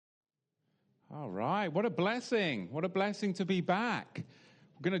All right, what a blessing. What a blessing to be back.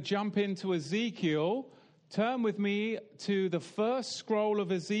 We're going to jump into Ezekiel. Turn with me to the first scroll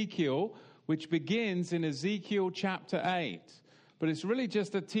of Ezekiel, which begins in Ezekiel chapter 8. But it's really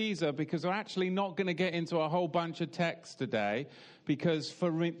just a teaser because we're actually not going to get into a whole bunch of text today, because for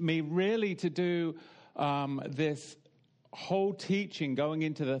me really to do this whole teaching going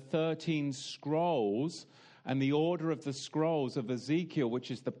into the 13 scrolls and the order of the scrolls of Ezekiel, which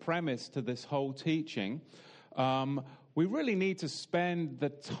is the premise to this whole teaching, we really need to spend the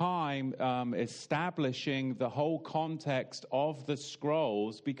time establishing the whole context of the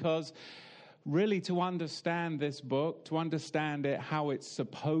scrolls, because really to understand this book, to understand it, how it's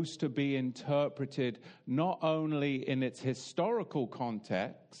supposed to be interpreted, not only in its historical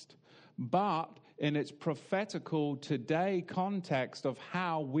context, but in its prophetical today context of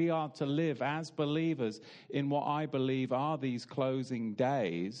how we are to live as believers in what I believe are these closing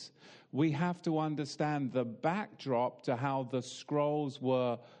days, we have to understand the backdrop to how the scrolls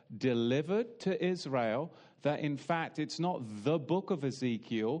were delivered to Israel, that in fact it's not the book of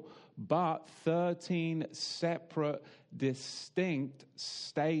Ezekiel, but 13 separate, distinct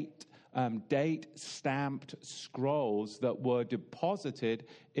date-stamped scrolls that were deposited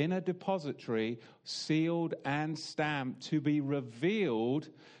in a depository, sealed and stamped to be revealed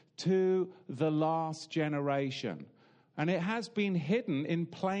to the last generation. And it has been hidden in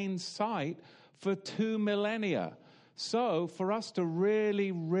plain sight for 2 millennia. So for us to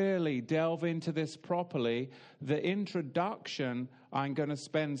really, really delve into this properly, the introduction, I'm going to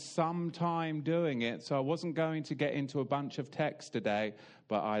spend some time doing it. So I wasn't going to get into a bunch of text today,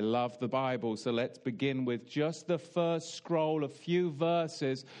 but I love the Bible. So let's begin with just the first scroll, a few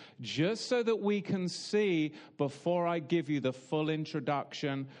verses, just so that we can see before I give you the full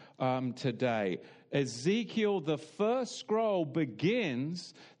introduction today. Ezekiel, the first scroll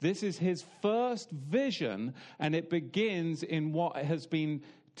begins, this is his first vision, and it begins in what has been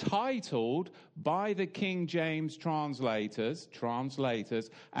titled by the King James translators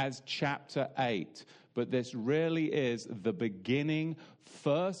as chapter 8. But this really is the beginning,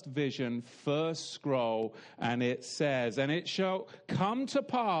 first vision, first scroll, and it says, "And it shall come to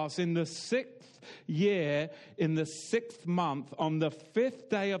pass in the 6th year, in the 6th month, on the 5th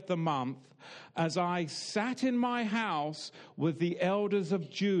day of the month, as I sat in my house with the elders of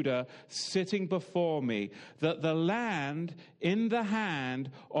Judah sitting before me, that the land in the hand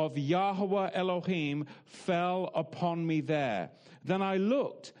of Yahweh Elohim fell upon me there. Then I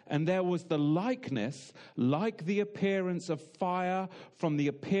looked, and there was the likeness, like the appearance of fire from the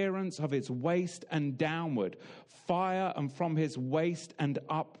appearance of his waist and downward, fire and from his waist and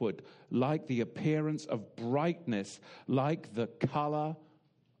upward, like the appearance of brightness, like the color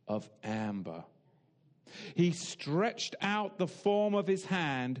of amber. He stretched out the form of his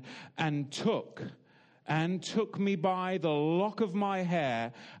hand and took me by the lock of my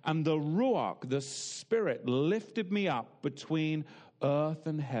hair, and the Ruach, the Spirit, lifted me up between earth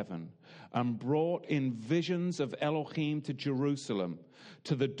and heaven, and brought in visions of Elohim to Jerusalem,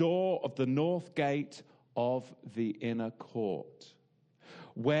 to the door of the north gate of the inner court,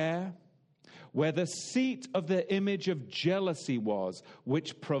 where the seat of the image of jealousy was,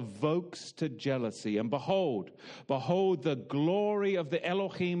 which provokes to jealousy. And behold, the glory of the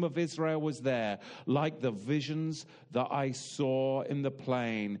Elohim of Israel was there, like the visions that I saw in the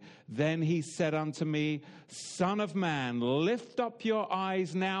plain. Then he said unto me, Son of man, lift up your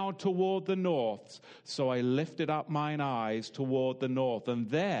eyes now toward the north. So I lifted up mine eyes toward the north, and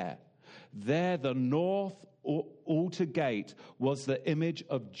there the north altar gate was the image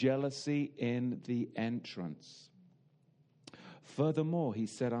of jealousy in the entrance. Furthermore, he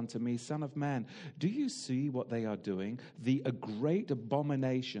said unto me, Son of man, do you see what they are doing? The great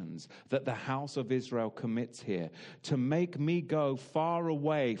abominations that the house of Israel commits here, to make me go far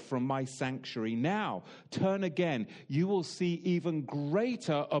away from my sanctuary. Now, turn again, you will see even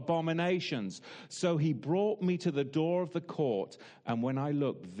greater abominations. So he brought me to the door of the court, and when I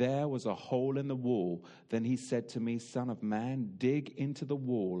looked, there was a hole in the wall. Then he said to me, Son of man, dig into the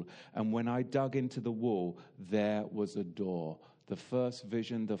wall. And when I dug into the wall, there was a door. The first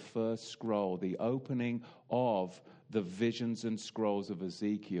vision, the first scroll, the opening of the visions and scrolls of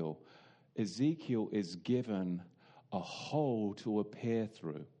Ezekiel. Ezekiel is given a hole to appear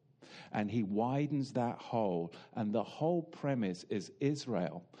through, and he widens that hole, and the whole premise is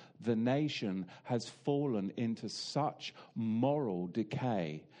Israel, the nation, has fallen into such moral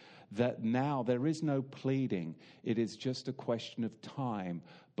decay that now there is no pleading. It is just a question of time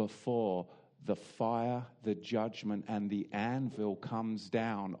before the fire, the judgment, and the anvil comes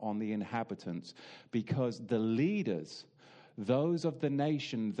down on the inhabitants, because the leaders, those of the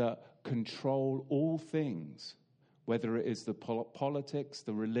nation that control all things, whether it is the politics,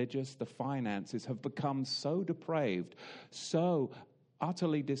 the religious, the finances, have become so depraved, so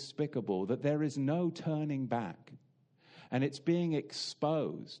utterly despicable that there is no turning back. And it's being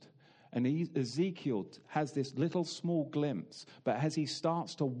exposed. And Ezekiel has this little small glimpse, but as he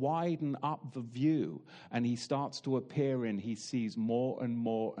starts to widen up the view and he starts to appear in, he sees more and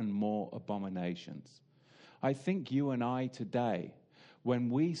more and more abominations. I think you and I today, when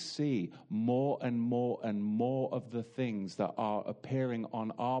we see more and more and more of the things that are appearing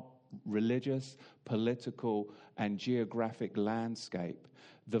on our religious, political, and geographic landscape,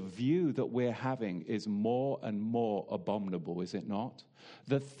 the view that we're having is more and more abominable, is it not?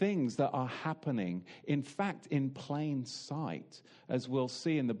 The things that are happening, in fact, in plain sight, as we'll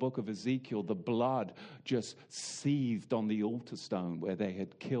see in the book of Ezekiel, the blood just seethed on the altar stone where they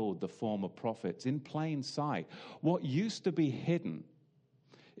had killed the former prophets. In plain sight, what used to be hidden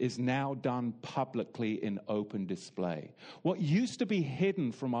is now done publicly in open display. What used to be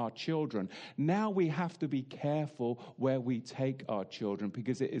hidden from our children, now we have to be careful where we take our children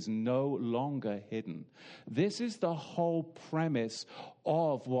because it is no longer hidden. This is the whole premise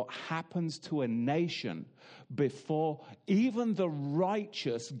of what happens to a nation before even the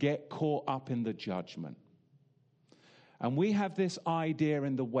righteous get caught up in the judgment. And we have this idea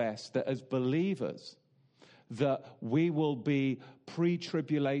in the West that as believers, that we will be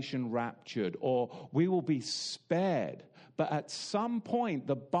pre-tribulation raptured or we will be spared. But at some point,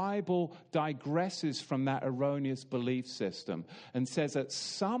 the Bible digresses from that erroneous belief system and says at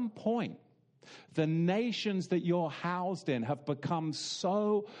some point, the nations that you're housed in have become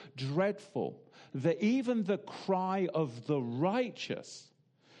so dreadful that even the cry of the righteous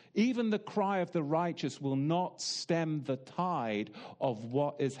will not stem the tide of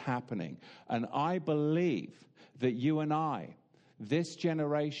what is happening. And I believe that you and I, this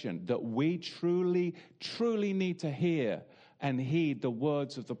generation, that we truly, truly need to hear and heed the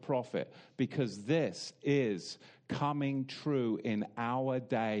words of the prophet, because this is coming true in our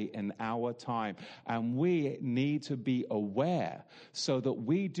day and our time. And we need to be aware so that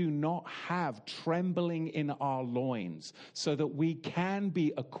we do not have trembling in our loins, so that we can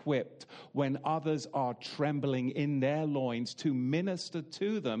be equipped when others are trembling in their loins to minister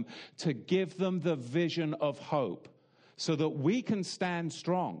to them, to give them the vision of hope, so that we can stand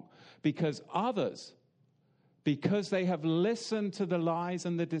strong, because others, because they have listened to the lies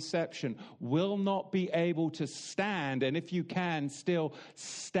and the deception, will not be able to stand, and if you can, still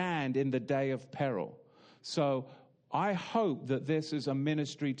stand in the day of peril. So I hope that this is a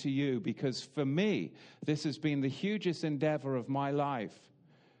ministry to you, because for me, this has been the hugest endeavor of my life,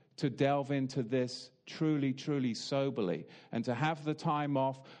 to delve into this truly, truly soberly, and to have the time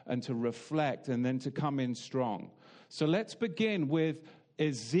off and to reflect and then to come in strong. So let's begin with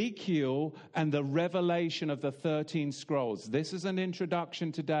Ezekiel and the revelation of the 13 scrolls. This is an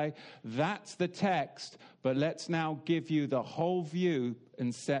introduction today. That's the text. But let's now give you the whole view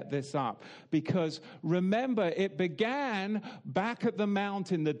and set this up. Because remember, it began back at the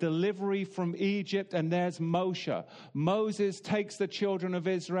mountain, the delivery from Egypt, and there's Moshe. Moses takes the children of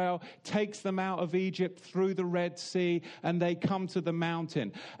Israel, takes them out of Egypt through the Red Sea, and they come to the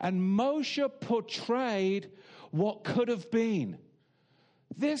mountain. And Moshe portrayed what could have been.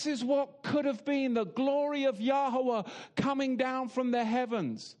 This is what could have been, the glory of Yahweh coming down from the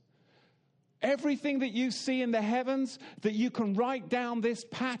heavens. Everything that you see in the heavens, that you can write down this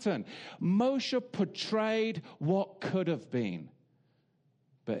pattern. Moshe portrayed what could have been.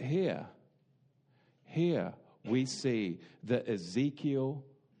 But here we see that Ezekiel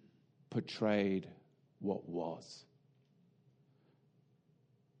portrayed what was.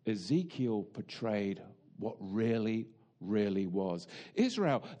 Ezekiel portrayed what really was.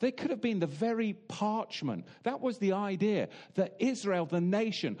 Israel, they could have been the very parchment. That was the idea, that Israel, the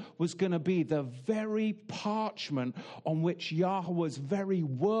nation, was going to be the very parchment on which Yahweh's very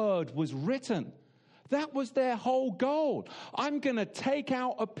word was written. That was their whole goal. I'm going to take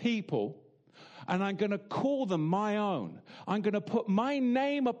out a people and I'm going to call them my own. I'm going to put my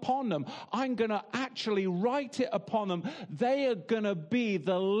name upon them. I'm going to actually write it upon them. They are going to be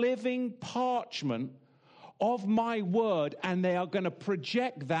the living parchment of my word, and they are going to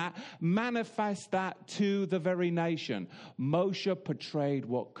project that, manifest that to the very nation. Moshe portrayed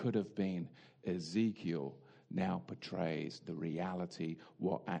what could have been. Ezekiel now portrays the reality,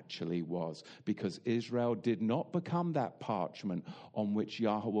 what actually was. Because Israel did not become that parchment on which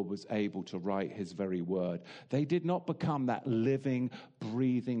Yahweh was able to write his very word. They did not become that living,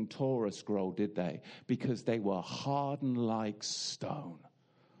 breathing Torah scroll, did they? Because they were hardened like stone.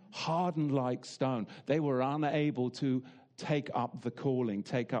 Hardened like stone. They were unable to take up the calling,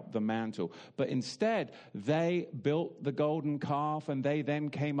 take up the mantle. But instead, they built the golden calf, and they then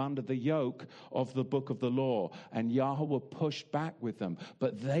came under the yoke of the book of the law. And Yahweh pushed back with them.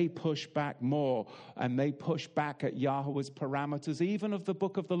 But they pushed back more, and they pushed back at Yahweh's parameters, even of the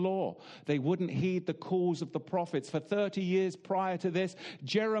book of the law. They wouldn't heed the calls of the prophets. For 30 years prior to this,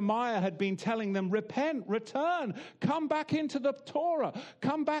 Jeremiah had been telling them, repent, return, come back into the Torah,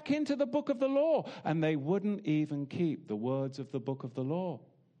 come back into the book of the law. And they wouldn't even keep the words of the book of the law.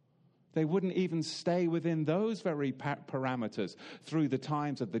 They wouldn't even stay within those very parameters. Through the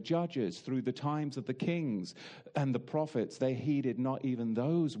times of the judges, through the times of the kings and the prophets, they heeded not even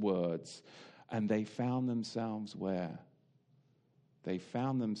those words. And they found themselves where? They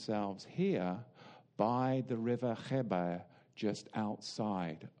found themselves here by the river Chebar, just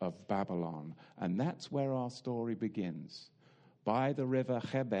outside of Babylon. And that's where our story begins. By the river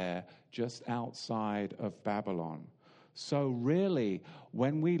Chebar, just outside of Babylon. So really,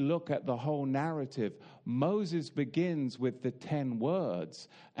 when we look at the whole narrative, Moses begins with the 10 words,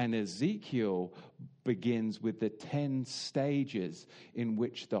 and Ezekiel begins with the 10 stages in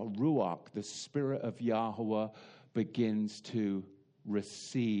which the Ruach, the Spirit of Yahweh, begins to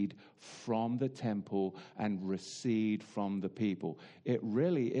recede from the temple and recede from the people. It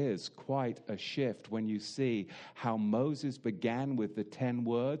really is quite a shift when you see how Moses began with the 10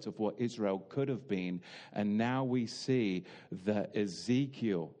 words of what Israel could have been, and now we see that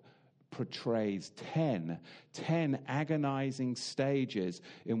Ezekiel portrays 10 agonizing stages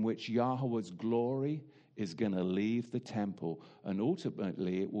in which Yahweh's glory is going to leave the temple, and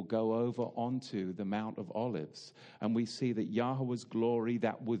ultimately it will go over onto the Mount of Olives. And we see that Yahweh's glory,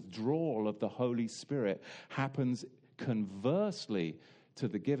 that withdrawal of the Holy Spirit, happens conversely to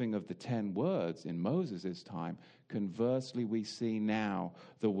the giving of the 10 words in Moses' time. Conversely, we see now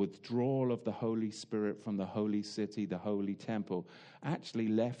the withdrawal of the Holy Spirit from the holy city, the holy temple, actually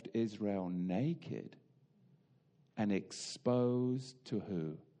left Israel naked and exposed to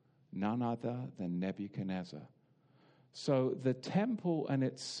who? None other than Nebuchadnezzar. So the temple and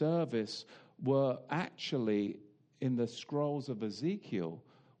its service were actually, in the scrolls of Ezekiel,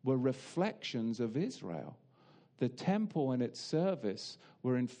 were reflections of Israel. The temple and its service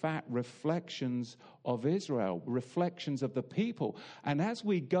were in fact reflections of Israel, reflections of the people. And as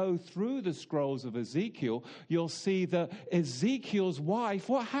we go through the scrolls of Ezekiel, you'll see that Ezekiel's wife,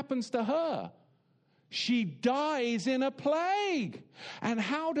 what happens to her? She dies in a plague. And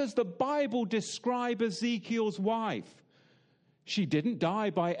how does the Bible describe Ezekiel's wife? She didn't die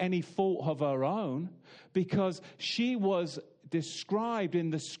by any fault of her own, because she was described in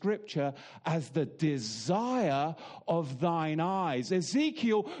the scripture as the desire of thine eyes.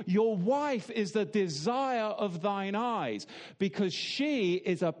 Ezekiel, your wife is the desire of thine eyes, because she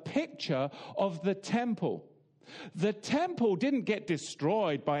is a picture of the temple. The temple didn't get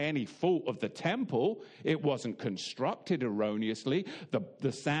destroyed by any fault of the temple. It wasn't constructed erroneously.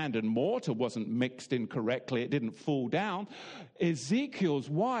 The sand and mortar wasn't mixed incorrectly. It didn't fall down. Ezekiel's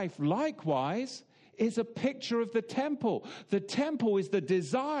wife, likewise, is a picture of the temple. The temple is the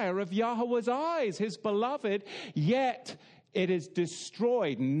desire of Yahweh's eyes, his beloved, yet it is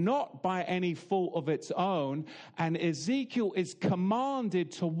destroyed, not by any fault of its own. And Ezekiel is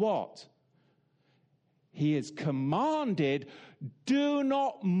commanded to what? He is commanded, do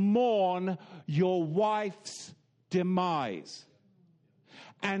not mourn your wife's demise.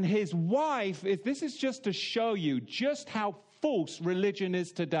 And his wife, this is just to show you just how false religion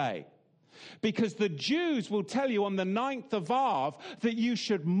is today. Because the Jews will tell you on the 9th of Av that you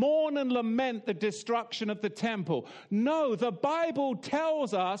should mourn and lament the destruction of the temple. No, the Bible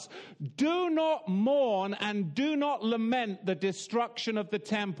tells us, do not mourn and do not lament the destruction of the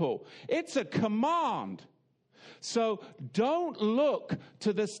temple. It's a command. So don't look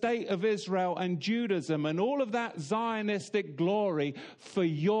to the state of Israel and Judaism and all of that Zionistic glory for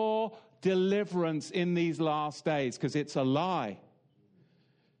your deliverance in these last days, because it's a lie.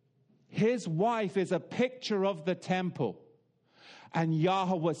 His wife is a picture of the temple. And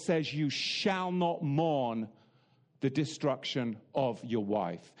Yahweh says you shall not mourn the destruction of your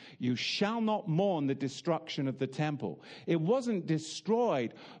wife. You shall not mourn the destruction of the temple. It wasn't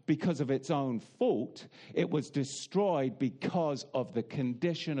destroyed because of its own fault. It was destroyed because of the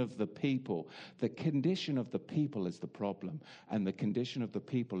condition of the people. The condition of the people is the problem. And the condition of the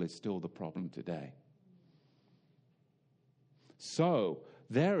people is still the problem today. So,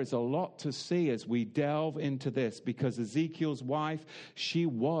 There is a lot to see as we delve into this, because Ezekiel's wife, she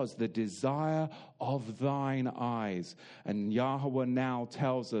was the desire of thine eyes. And Yahweh now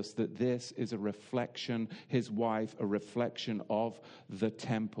tells us that this is a reflection, his wife, a reflection of the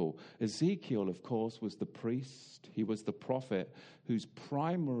temple. Ezekiel, of course, was the priest. He was the prophet whose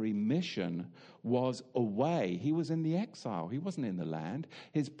primary mission was away. He was in the exile. He wasn't in the land.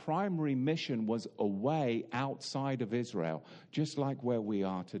 His primary mission was away outside of Israel, just like where we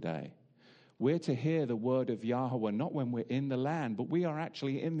are today. We're to hear the word of Yahweh not when we're in the land, but we are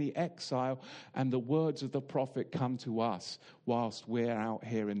actually in the exile, and the words of the prophet come to us whilst we're out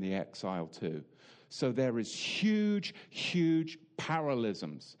here in the exile too. So there is huge, huge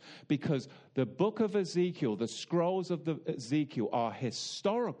parallelisms, because the book of Ezekiel, the scrolls of the Ezekiel are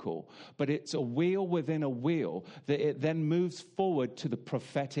historical, but it's a wheel within a wheel that it then moves forward to the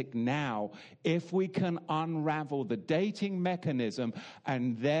prophetic now, if we can unravel the dating mechanism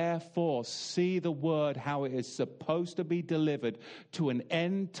and therefore see the word how it is supposed to be delivered to an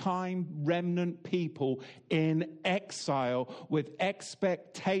end time remnant people in exile with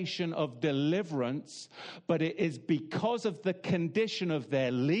expectation of deliverance. But it is because of the condition of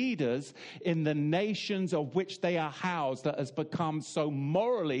their leaders in the nations of which they are housed that has become so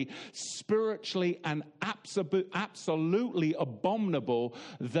morally, spiritually, and absolutely abominable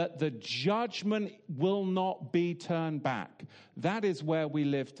that the judgment will not be turned back. That is where we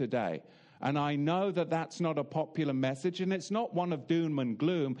live today. And I know that that's not a popular message, and it's not one of doom and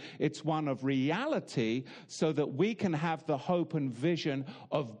gloom. It's one of reality, so that we can have the hope and vision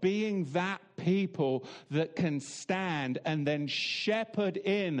of being that people that can stand and then shepherd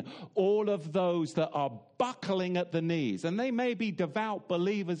in all of those that are buckling at the knees. And they may be devout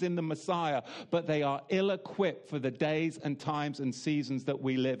believers in the Messiah, but they are ill-equipped for the days and times and seasons that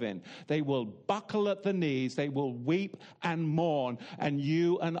we live in. They will buckle at the knees, they will weep and mourn, and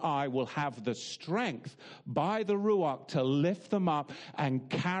you and I will have the strength by the Ruach to lift them up and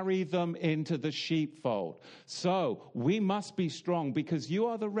carry them into the sheepfold. So we must be strong, because you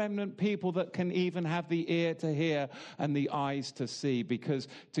are the remnant people that can even have the ear to hear and the eyes to see, because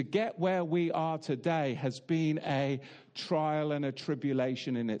to get where we are today has been a trial and a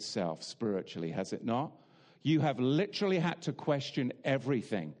tribulation in itself spiritually, has it not? You have literally had to question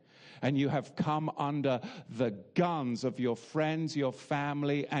everything, and you have come under the guns of your friends, your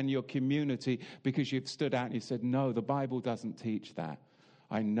family, and your community, because you've stood out and you said, no, the Bible doesn't teach that.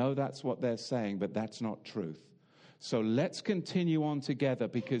 I know that's what they're saying, but that's not truth. So let's continue on together,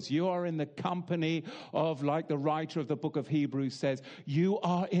 because you are in the company of, like the writer of the book of Hebrews says, you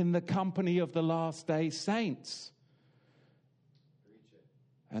are in the company of the last day saints.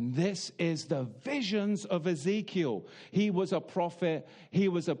 And this is the visions of Ezekiel. He was a prophet, he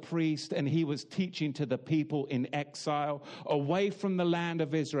was a priest, and he was teaching to the people in exile, away from the land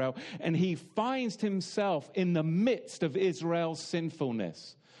of Israel. And he finds himself in the midst of Israel's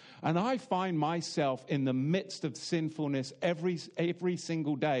sinfulness. And I find myself in the midst of sinfulness every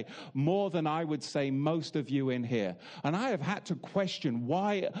single day, more than I would say most of you in here. And I have had to question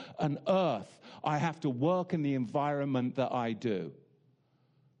why on earth I have to work in the environment that I do.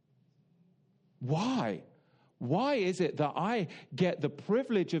 Why? Why is it that I get the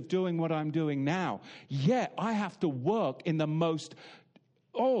privilege of doing what I'm doing now, yet I have to work in the most,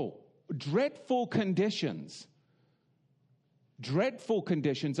 dreadful conditions? Dreadful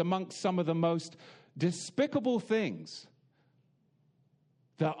conditions amongst some of the most despicable things,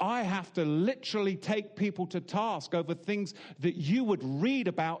 that I have to literally take people to task over things that you would read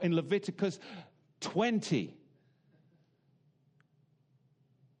about in Leviticus 20.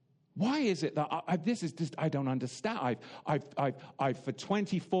 Why is it that I don't understand? I've for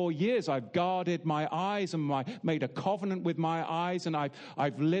 24 years, I've guarded my eyes and made a covenant with my eyes, and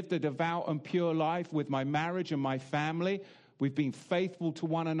I've lived a devout and pure life with my marriage and my family. We've been faithful to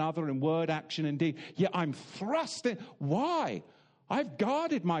one another in word, action, and deed. Yet I'm thrust in. Why? I've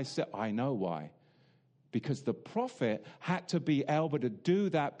guarded myself. I know why. Because the prophet had to be able to do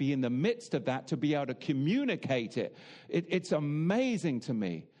that, be in the midst of that, to be able to communicate it. It's amazing to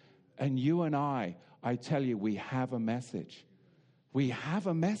me. And you and I tell you, we have a message. We have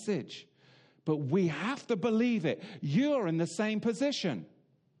a message. But we have to believe it. You're in the same position.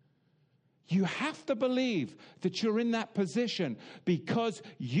 You have to believe that you're in that position, because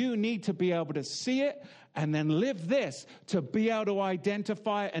you need to be able to see it and then live this to be able to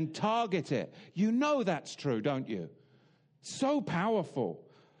identify and target it. You know that's true, don't you? So powerful.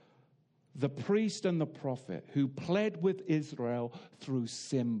 The priest and the prophet who pled with Israel through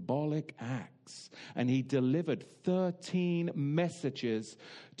symbolic acts, and he delivered 13 messages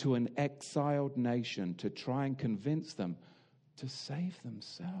to an exiled nation to try and convince them to save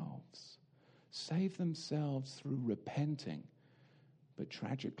themselves. Save themselves through repenting. But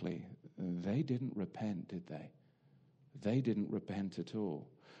tragically, they didn't repent, did they? They didn't repent at all.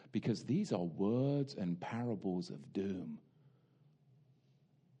 Because these are words and parables of doom.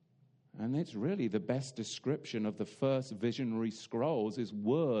 And it's really the best description of the first visionary scrolls is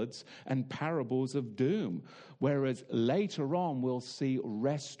words and parables of doom. Whereas later on we'll see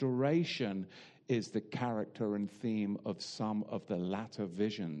restoration is the character and theme of some of the latter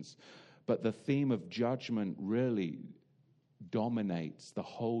visions. But the theme of judgment really dominates the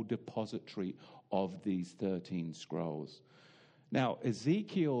whole depository of these 13 scrolls. Now,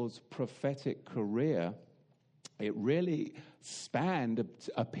 Ezekiel's prophetic career, it really spanned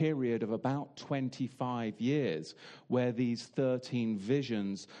a period of about 25 years where these 13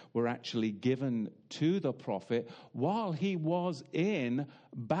 visions were actually given to the prophet while he was in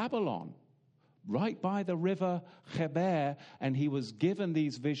Babylon, right by the river Chebar, and he was given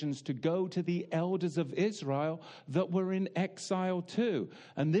these visions to go to the elders of Israel that were in exile too.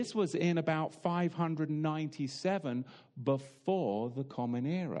 And this was in about 597 before the Common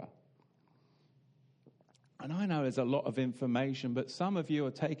Era. And I know there's a lot of information, but some of you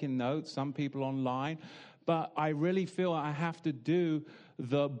are taking notes, some people online. But I really feel I have to do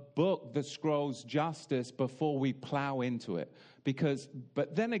the book, the scrolls, justice before we plow into it.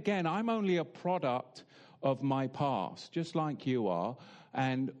 But then again, I'm only a product of my past, just like you are.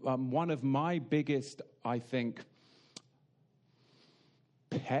 And one of my biggest, I think,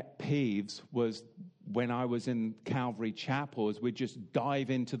 pet peeves was when I was in Calvary Chapel, is we'd just dive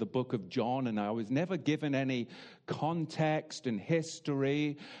into the book of John, and I was never given any context and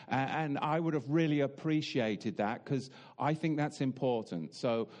history, and I would have really appreciated that because I think that's important.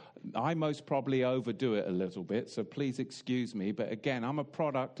 So I most probably overdo it a little bit, so please excuse me. But again, I'm a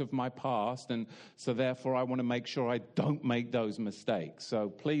product of my past, and so therefore I want to make sure I don't make those mistakes. So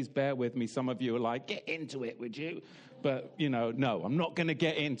please bear with me. Some of you are like, get into it, would you? But, no, I'm not going to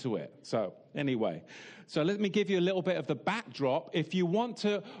get into it. So anyway, so let me give you a little bit of the backdrop. If you want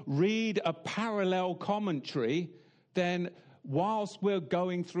to read a parallel commentary, then whilst we're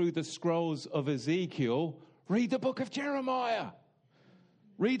going through the scrolls of Ezekiel, read the book of Jeremiah.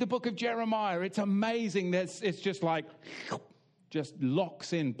 Read the book of Jeremiah. It's amazing. It's just like just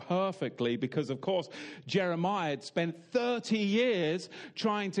locks in perfectly because, of course, Jeremiah had spent 30 years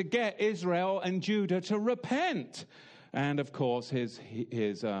trying to get Israel and Judah to repent. And, of course, his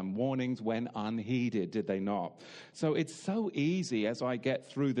warnings went unheeded, did they not? So it's so easy as I get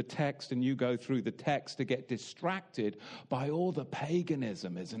through the text and you go through the text to get distracted by all the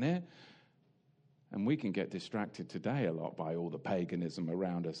paganism, isn't it? And we can get distracted today a lot by all the paganism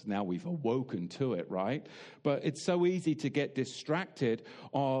around us. Now we've awoken to it, right? But it's so easy to get distracted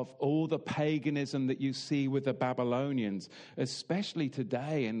of all the paganism that you see with the Babylonians, especially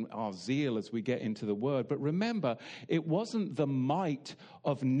today in our zeal as we get into the word. But remember, it wasn't the might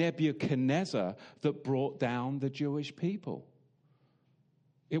of Nebuchadnezzar that brought down the Jewish people.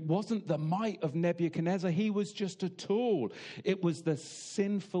 It wasn't the might of Nebuchadnezzar. He was just a tool. It was the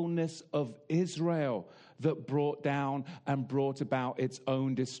sinfulness of Israel that brought down and brought about its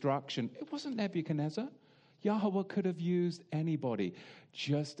own destruction. It wasn't Nebuchadnezzar. Yahweh could have used anybody,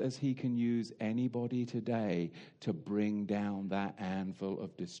 just as he can use anybody today to bring down that anvil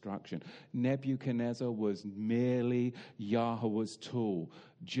of destruction. Nebuchadnezzar was merely Yahweh's tool.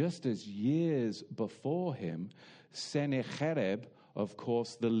 Just as years before him, Sennacherib, of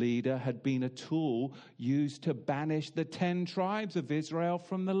course, the leader, had been a tool used to banish the 10 tribes of Israel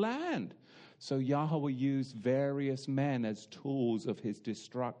from the land. So Yahweh used various men as tools of his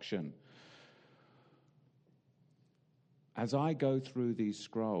destruction. As I go through these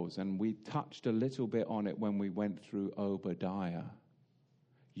scrolls, and we touched a little bit on it when we went through Obadiah,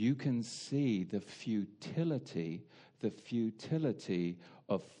 you can see the futility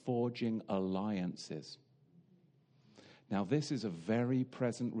of forging alliances. Now, this is a very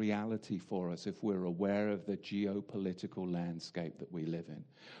present reality for us if we're aware of the geopolitical landscape that we live in.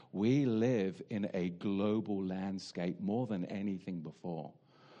 We live in a global landscape more than anything before.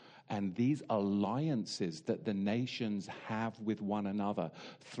 And these alliances that the nations have with one another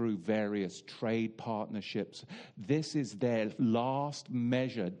through various trade partnerships, this is their last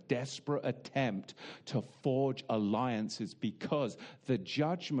measure, desperate attempt to forge alliances because the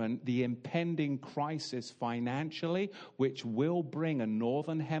judgment, the impending crisis financially, which will bring a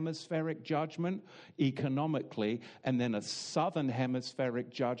northern hemispheric judgment economically and then a southern hemispheric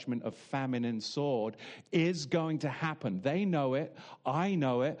judgment of famine and sword, is going to happen. They know it. I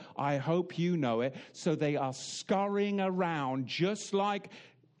know it. I hope you know it. So they are scurrying around just like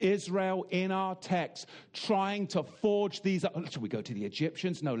Israel in our text trying to forge these. Should we go to the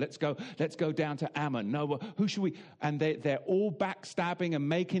Egyptians? No, let's go down to Ammon. No, who should we? And they're all backstabbing and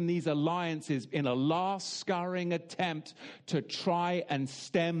making these alliances in a last scurrying attempt to try and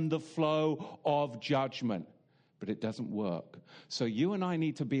stem the flow of judgment. But it doesn't work. So you and I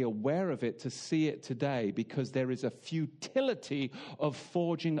need to be aware of it to see it today, because there is a futility of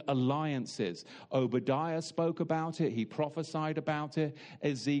forging alliances. Obadiah spoke about it. He prophesied about it.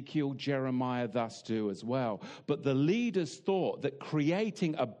 Ezekiel, Jeremiah thus do as well. But the leaders thought that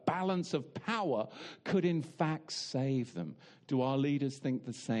creating a balance of power could in fact save them. Do our leaders think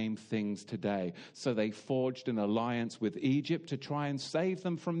the same things today? So they forged an alliance with Egypt to try and save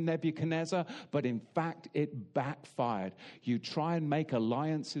them from Nebuchadnezzar, but in fact it backfired. You try and make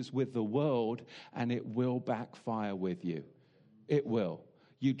alliances with the world and it will backfire with you. It will.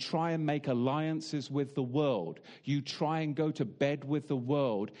 You try and make alliances with the world. You try and go to bed with the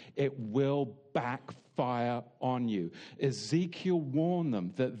world. It will backfire on you. Ezekiel warned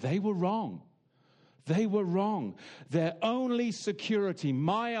them that they were wrong. They were wrong. Their only security,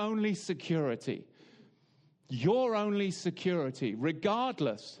 my only security, your only security,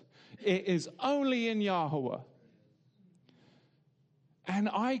 regardless, it is only in Yahweh. And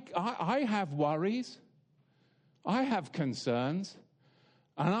I have worries. I have concerns.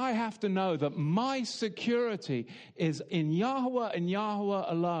 And I have to know that my security is in Yahweh and Yahweh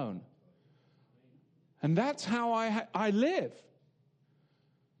alone. And that's how I live.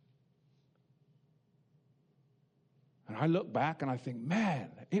 And I look back and I think, man,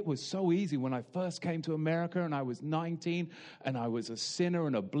 it was so easy when I first came to America and I was 19 and I was a sinner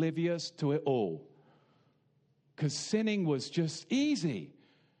and oblivious to it all. Because sinning was just easy.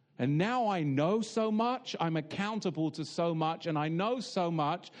 And now I know so much, I'm accountable to so much, and I know so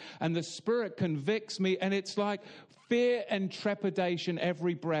much, and the Spirit convicts me, and it's like fear and trepidation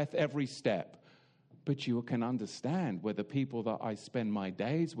every breath, every step. But you can understand where the people that I spend my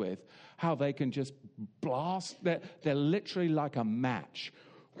days with, how they can just blast. They're literally like a match.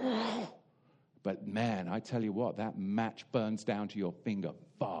 But man, I tell you what, that match burns down to your finger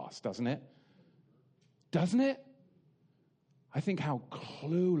fast, doesn't it? Doesn't it? I think how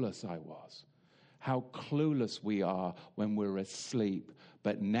clueless I was. How clueless we are when we're asleep.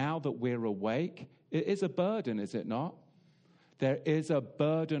 But now that we're awake, it is a burden, is it not? There is a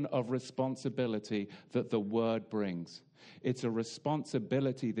burden of responsibility that the word brings. It's a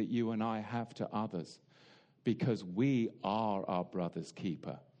responsibility that you and I have to others, because we are our brother's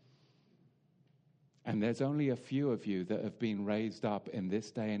keeper. And there's only a few of you that have been raised up in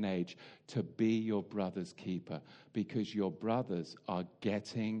this day and age to be your brother's keeper, because your brothers are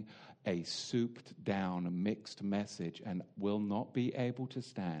getting a souped down, mixed message and will not be able to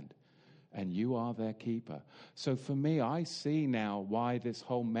stand. And you are their keeper. So for me, I see now why this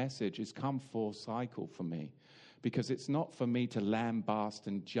whole message has come full cycle for me. Because it's not for me to lambast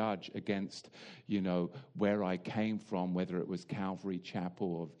and judge against, where I came from, whether it was Calvary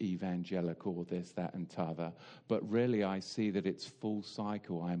Chapel or evangelical or this, that, and t'other. But really, I see that it's full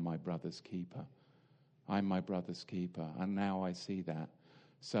cycle. I'm my brother's keeper. I'm my brother's keeper. And now I see that.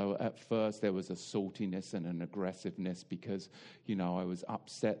 So at first there was a saltiness and an aggressiveness because, I was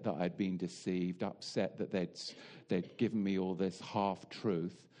upset that I'd been deceived, upset that they'd given me all this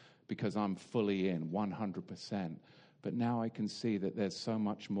half-truth because I'm fully in 100%. But now I can see that there's so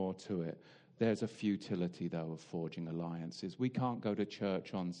much more to it. There's a futility, though, of forging alliances. We can't go to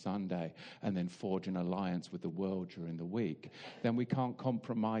church on Sunday and then forge an alliance with the world during the week. Then we can't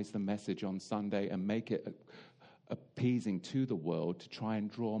compromise the message on Sunday and make it appeasing to the world to try and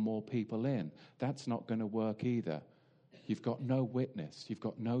draw more people in. That's not going to work either. You've got no witness, you've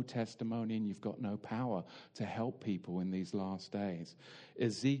got no testimony, and you've got no power to help people in these last days.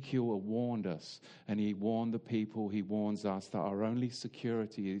 Ezekiel warned us, and he warned the people, he warns us that our only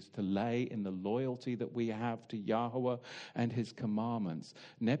security is to lay in the loyalty that we have to Yahweh and his commandments.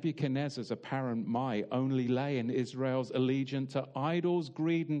 Nebuchadnezzar's apparent might only lay in Israel's allegiance to idols,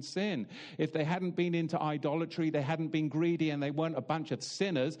 greed, and sin. If they hadn't been into idolatry, they hadn't been greedy, and they weren't a bunch of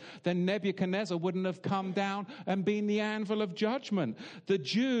sinners, then Nebuchadnezzar wouldn't have come down and been the anvil of judgment. The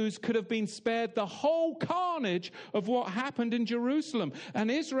Jews could have been spared the whole carnage of what happened in Jerusalem, and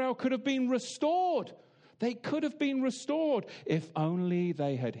Israel could have been restored. They could have been restored if only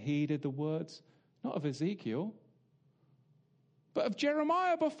they had heeded the words, not of Ezekiel, but of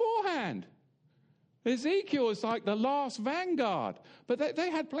Jeremiah beforehand. Ezekiel is like the last vanguard, but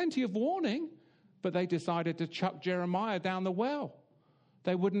they had plenty of warning, but they decided to chuck Jeremiah down the well.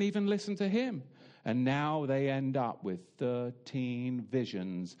 They wouldn't even listen to him. And now they end up with 13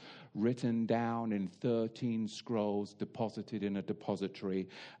 visions written down in 13 scrolls deposited in a depository.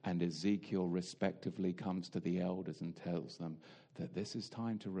 And Ezekiel respectively comes to the elders and tells them that this is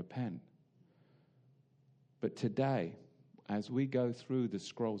time to repent. But today, as we go through the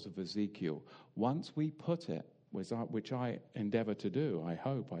scrolls of Ezekiel, once we put it, which I endeavor to do, I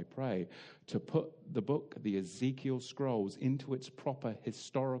hope, I pray, to put the book, the Ezekiel scrolls, into its proper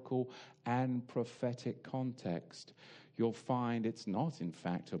historical and prophetic context, you'll find it's not, in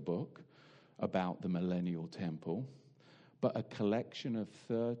fact, a book about the millennial temple, but a collection of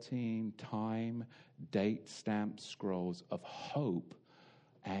 13 time, date-stamped scrolls of hope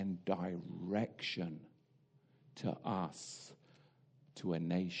and direction to us, to a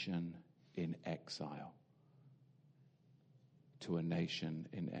nation in exile. To a nation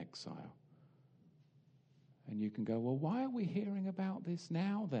in exile. And you can go, well, why are we hearing about this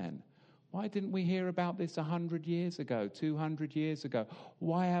now then? Why didn't we hear about this 100 years ago, 200 years ago?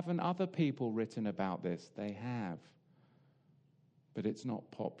 Why haven't other people written about this? They have. But it's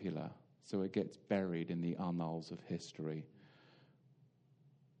not popular, so it gets buried in the annals of history.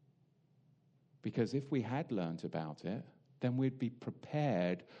 Because if we had learnt about it, then we'd be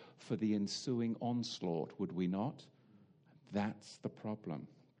prepared for the ensuing onslaught, would we not? That's the problem.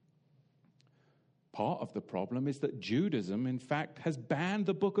 Part of the problem is that Judaism, in fact, has banned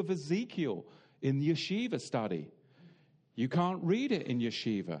the book of Ezekiel in yeshiva study. You can't read it in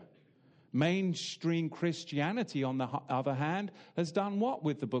yeshiva. Mainstream Christianity, on the other hand, has done what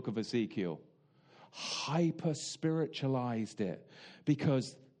with the book of Ezekiel? Hyper-spiritualized it,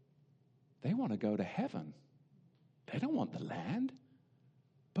 because they want to go to heaven. They don't want the land.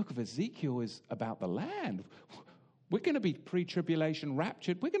 Book of Ezekiel is about the land. We're going to be pre-tribulation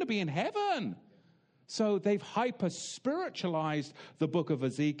raptured. We're going to be in heaven. So they've hyper-spiritualized the book of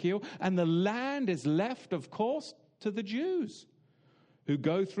Ezekiel, and the land is left, of course, to the Jews who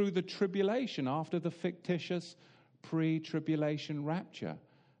go through the tribulation after the fictitious pre-tribulation rapture.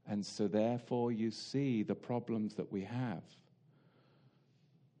 And so therefore you see the problems that we have.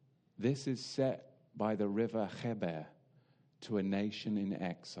 This is set by the river Chebar to a nation in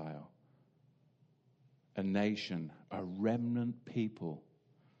exile. A nation, a remnant people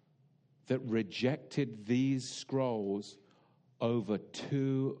that rejected these scrolls over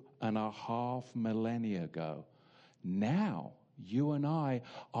 2.5 millennia ago. Now, you and I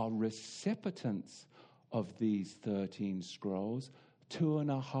are recipients of these 13 scrolls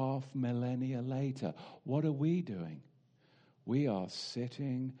 2.5 millennia later. What are we doing? We are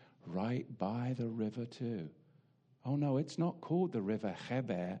sitting right by the river too. Oh no, it's not called the river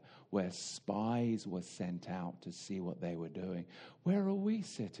Chebar, where spies were sent out to see what they were doing. Where are we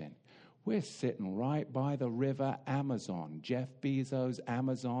sitting? We're sitting right by the river Amazon, Jeff Bezos'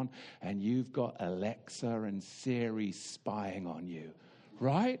 Amazon, and you've got Alexa and Siri spying on you,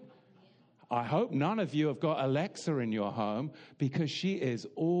 right? I hope none of you have got Alexa in your home, because she is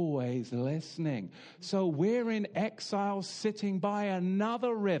always listening. So we're in exile sitting by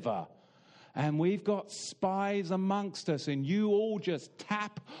another river. And we've got spies amongst us, and you all just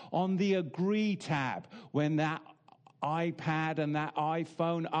tap on the agree tab when that iPad and that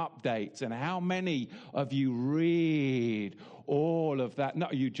iPhone updates. And how many of you read all of that? No,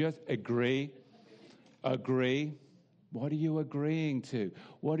 you just agree. Agree. What are you agreeing to?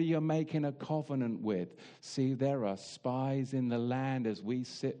 What are you making a covenant with? See, there are spies in the land as we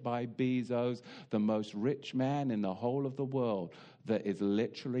sit by Bezos, the most rich man in the whole of the world, that is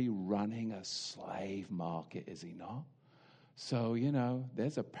literally running a slave market, is he not? So,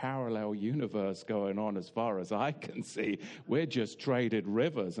 there's a parallel universe going on as far as I can see. We're just traded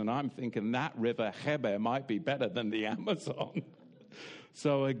rivers, and I'm thinking that river Chebar might be better than the Amazon.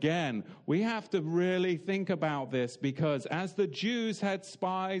 So again, we have to really think about this, because as the Jews had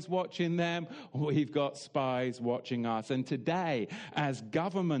spies watching them, we've got spies watching us. And today, as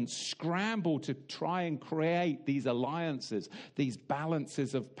governments scramble to try and create these alliances, these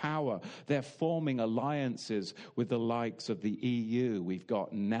balances of power, they're forming alliances with the likes of the EU. We've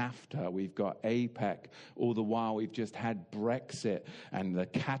got NAFTA, we've got APEC. All the while, we've just had Brexit and the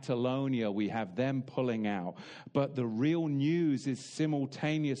Catalonia, we have them pulling out. But the real news is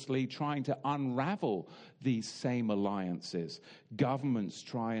simultaneously trying to unravel these same alliances. Governments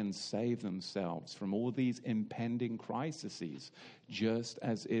try and save themselves from all these impending crises, just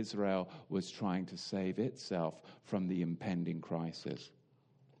as Israel was trying to save itself from the impending crisis.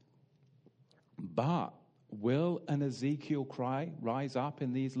 But will an Ezekiel cry rise up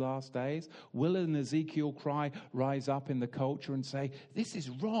in these last days? Will an Ezekiel cry rise up in the culture and say, this is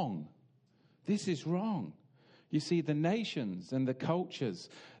wrong? This is wrong. You see, the nations and the cultures,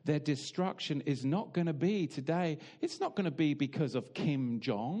 their destruction is not going to be today. It's not going to be because of Kim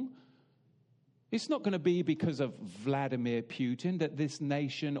Jong. It's not going to be because of Vladimir Putin that this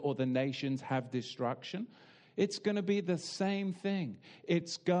nation or the nations have destruction. It's going to be the same thing.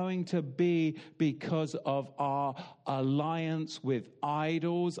 It's going to be because of our alliance with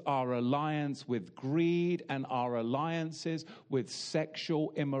idols, our alliance with greed, and our alliances with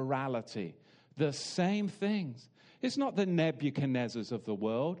sexual immorality. The same things. It's not the Nebuchadnezzars of the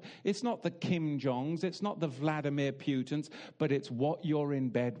world. It's not the Kim Jongs. It's not the Vladimir Putins. But it's what you're in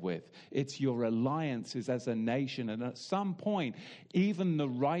bed with. It's your alliances as a nation. And at some point, even the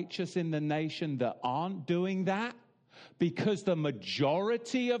righteous in the nation that aren't doing that, because the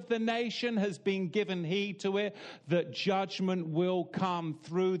majority of the nation has been given heed to it, that judgment will come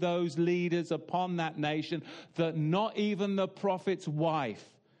through those leaders upon that nation, that not even the prophet's wife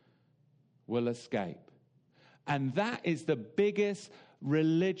will escape. And that is the biggest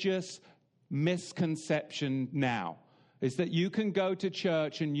religious misconception now, is that you can go to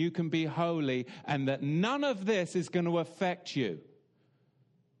church and you can be holy and that none of this is going to affect you.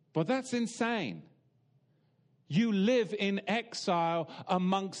 But that's insane. You live in exile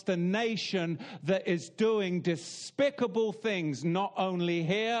amongst a nation that is doing despicable things, not only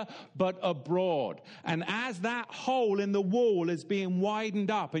here, but abroad. And as that hole in the wall is being widened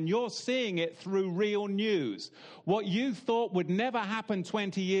up, and you're seeing it through real news, what you thought would never happen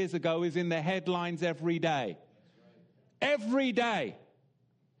 20 years ago is in the headlines every day. Every day.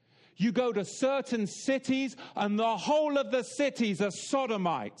 You go to certain cities and the whole of the cities are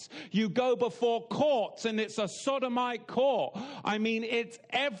sodomites. You go before courts and it's a sodomite court. I mean, it's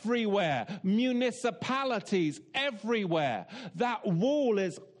everywhere. Municipalities everywhere. That wall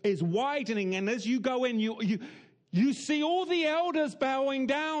is widening, and as you go in, you see all the elders bowing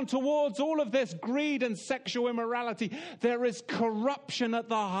down towards all of this greed and sexual immorality. There is corruption at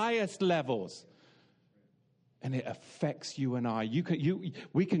the highest levels. And it affects you and I.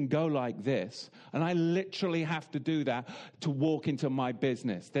 We can go like this, and I literally have to do that to walk into my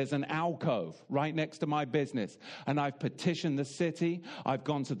business. There's an alcove right next to my business, and I've petitioned the city. I've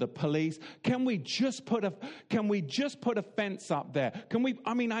gone to the police. Can we just put a fence up there?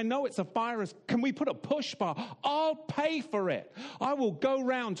 I know it's a virus. Can we put a push bar? I'll pay for it. I will go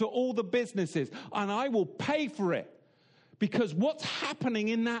round to all the businesses, and I will pay for it, because what's happening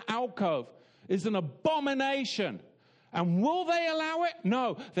in that alcove is an abomination. And will they allow it?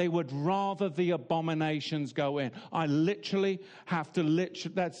 No, they would rather the abominations go in. I literally have to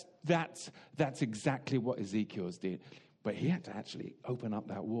that's exactly what Ezekiel's did. But he had to actually open up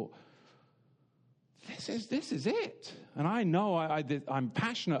that wall. This is it. And I know I'm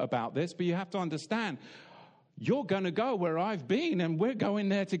passionate about this, but you have to understand, you're going to go where I've been, and we're going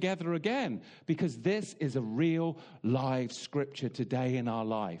there together again, because this is a real live scripture today in our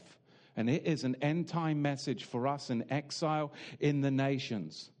life. And it is an end-time message for us in exile in the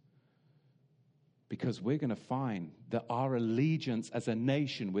nations. Because we're going to find that our allegiance as a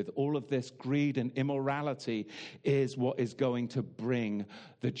nation with all of this greed and immorality is what is going to bring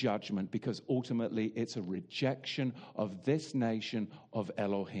the judgment. Because ultimately it's a rejection of this nation of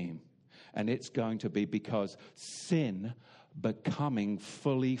Elohim. And it's going to be because sin becoming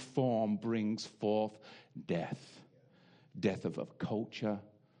fully formed brings forth death. Death of a culture,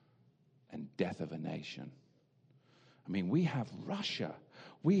 and death of a nation. I mean, we have Russia,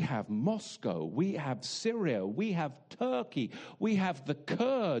 we have Moscow, we have Syria, we have Turkey, we have the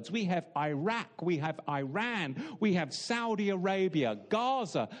Kurds, we have Iraq, we have Iran, we have Saudi Arabia,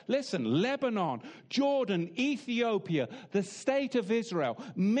 Gaza, Lebanon, Jordan, Ethiopia, the state of Israel,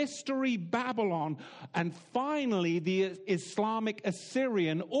 Mystery Babylon, and finally the Islamic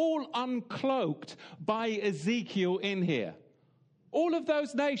Assyrian, all uncloaked by Ezekiel in here. All of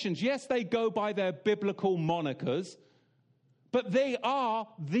those nations, yes, they go by their biblical monikers, but they are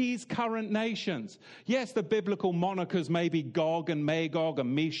these current nations. Yes, the biblical monikers may be Gog and Magog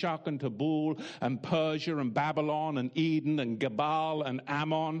and Meshach and Tubal and Persia and Babylon and Eden and Gebal and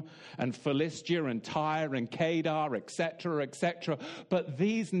Ammon and Philistia and Tyre and Kedar, etc., etc. But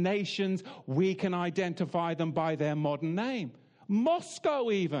these nations, we can identify them by their modern name.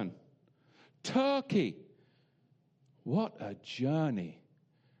 Moscow even. Turkey. What a journey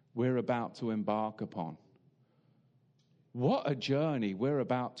we're about to embark upon. What a journey we're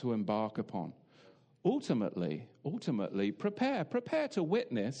about to embark upon. Ultimately, prepare to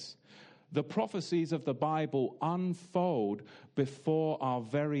witness the prophecies of the Bible unfold before our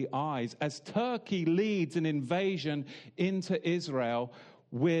very eyes as Turkey leads an invasion into Israel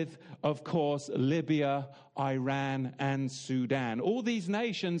with, of course, Libya, Iran, and Sudan. All these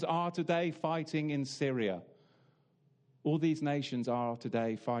nations are today fighting in Syria. All these nations are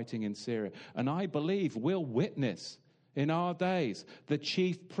today fighting in Syria. And I believe we'll witness in our days the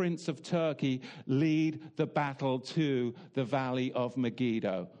chief prince of Turkey lead the battle to the valley of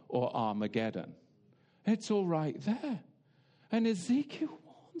Megiddo or Armageddon. It's all right there. And Ezekiel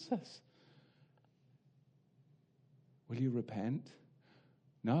warns us. Will you repent?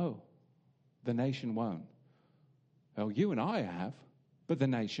 No, the nation won't. Well, you and I have, but the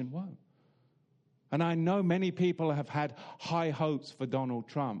nation won't. And I know many people have had high hopes for Donald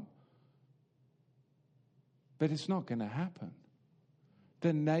Trump, but it's not going to happen.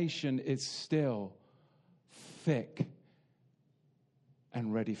 The nation is still thick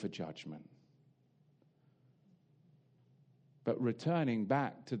and ready for judgment. But returning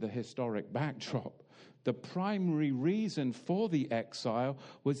back to the historic backdrop, the primary reason for the exile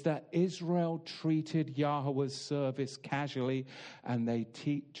was that Israel treated Yahweh's service casually, and they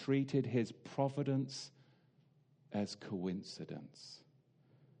treated his providence as coincidence.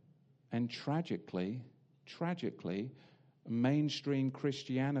 And tragically, mainstream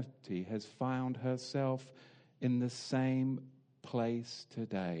Christianity has found herself in the same place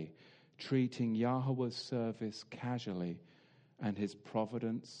today, treating Yahweh's service casually and his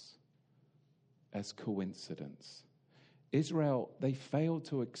providence as coincidence. Israel, they failed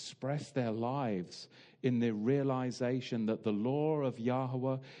to express their lives in the realization that the law of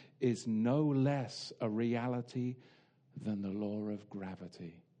Yahweh is no less a reality than the law of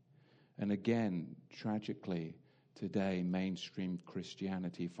gravity. And again, tragically, today, mainstream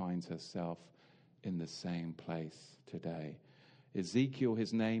Christianity finds herself in the same place today. Ezekiel,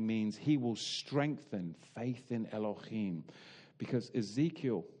 his name means he will strengthen faith in Elohim. Because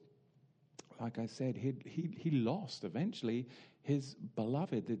Ezekiel, like I said, he lost eventually his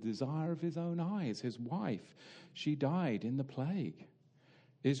beloved, the desire of his own eyes, his wife. She died in the plague.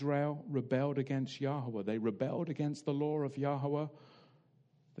 Israel rebelled against Yahweh. They rebelled against the law of Yahweh.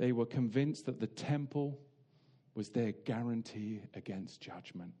 They were convinced that the temple was their guarantee against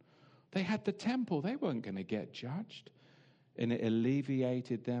judgment. They had the temple. They weren't going to get judged. And it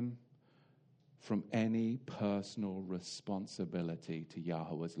alleviated them from any personal responsibility to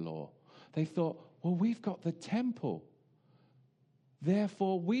Yahweh's law. They thought, well, we've got the temple.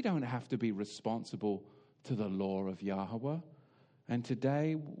 Therefore, we don't have to be responsible to the law of Yahweh. And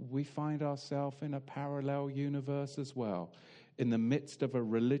today, we find ourselves in a parallel universe as well, in the midst of a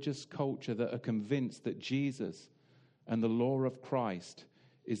religious culture that are convinced that Jesus and the law of Christ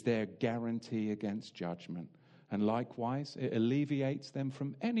is their guarantee against judgment. And likewise, it alleviates them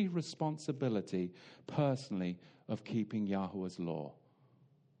from any responsibility personally of keeping Yahweh's law.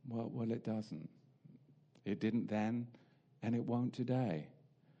 Well, it doesn't. It didn't then, and it won't today.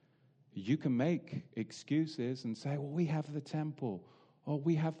 You can make excuses and say, well, we have the temple, or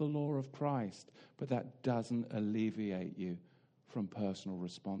we have the law of Christ, but that doesn't alleviate you from personal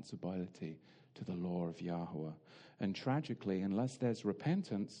responsibility to the law of Yahweh. And tragically, unless there's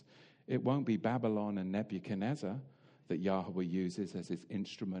repentance, it won't be Babylon and Nebuchadnezzar that Yahweh uses as his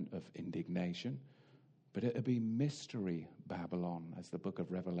instrument of indignation, but it'll be mystery Babylon, as the book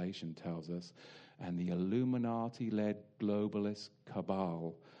of Revelation tells us, and the Illuminati-led globalist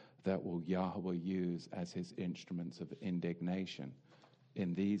cabal that will Yahweh use as his instruments of indignation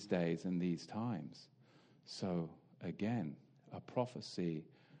in these days and these times. So, again, a prophecy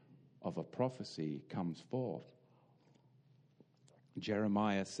of a prophecy comes forth.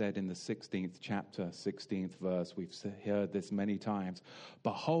 Jeremiah said in the 16th chapter, 16th verse, we've heard this many times,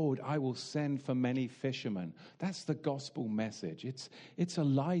 behold, I will send for many fishermen. That's the gospel message. It's a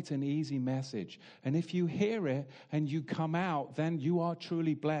light and easy message. And if you hear it and you come out, then you are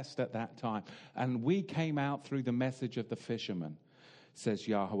truly blessed at that time. And we came out through the message of the fishermen, says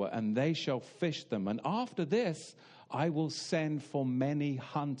Yahweh, and they shall fish them. And after this, I will send for many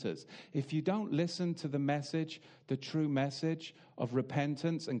hunters. If you don't listen to the message, the true message of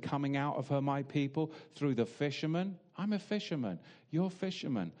repentance and coming out of her, my people, through the fisherman, I'm a fisherman, you're a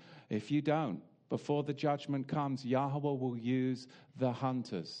fisherman. If you don't, before the judgment comes, Yahweh will use the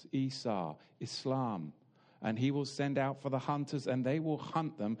hunters, Esau, Islam, and he will send out for the hunters, and they will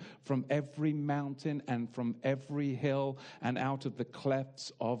hunt them from every mountain and from every hill and out of the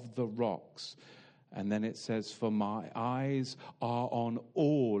clefts of the rocks. And then it says, for my eyes are on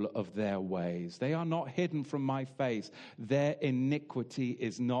all of their ways. They are not hidden from my face. Their iniquity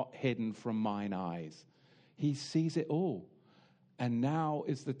is not hidden from mine eyes. He sees it all. And now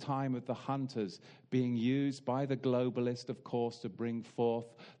is the time of the hunters being used by the globalist, of course, to bring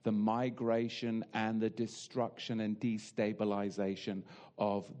forth the migration and the destruction and destabilization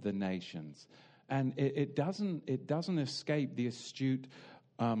of the nations. And it doesn't escape the astute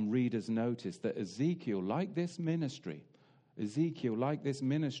readers notice that Ezekiel, like this ministry, Ezekiel, like this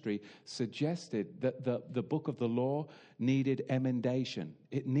ministry, suggested that the book of the law needed emendation.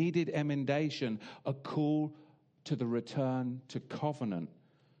 It needed emendation, a call to the return to covenant,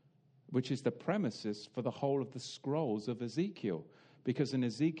 which is the premises for the whole of the scrolls of Ezekiel. Because in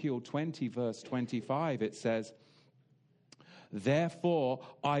Ezekiel 20, verse 25, it says, "Therefore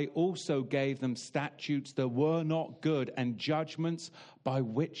I also gave them statutes that were not good, and judgments by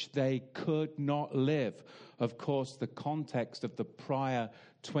which they could not live." Of course, the context of the prior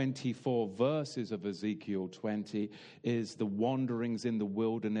 24 verses of Ezekiel 20 is the wanderings in the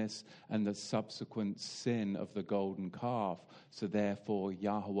wilderness and the subsequent sin of the golden calf. So therefore,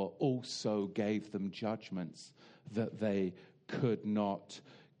 Yahweh also gave them judgments that they could not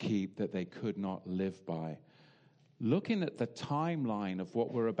keep, that they could not live by. Looking at the timeline of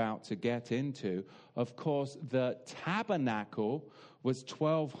what we're about to get into, of course, the tabernacle was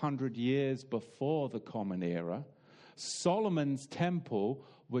 1,200 years before the Common Era. Solomon's temple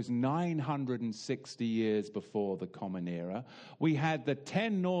was 960 years before the Common Era. We had the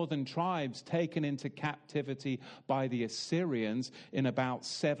 10 northern tribes taken into captivity by the Assyrians in about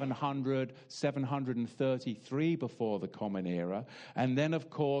 733 before the Common Era. And then, of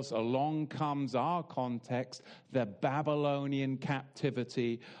course, along comes our context, the Babylonian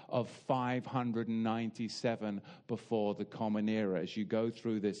captivity of 597 before the Common Era, as you go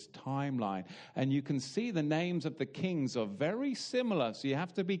through this timeline. And you can see the names of the kings are very similar, so you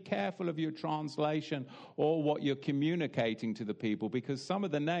have to be careful of your translation or what you're communicating to the people, because some of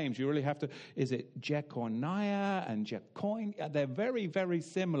the names you really have to, is it Jeconiah and Jeconiah? They're very, very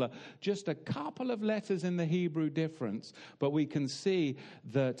similar. Just a couple of letters in the Hebrew difference, but we can see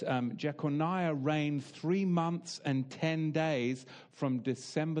that Jeconiah reigned 3 months and 10 days from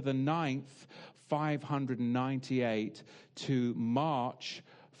December the 9th, 598 to March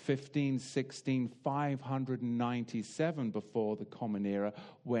 597 before the Common Era,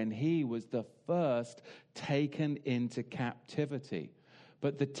 when he was the first taken into captivity.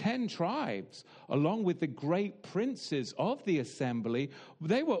 But the 10 tribes, along with the great princes of the assembly,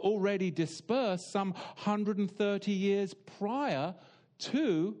 they were already dispersed some 130 years prior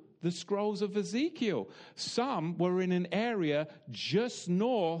to the scrolls of Ezekiel. Some were in an area just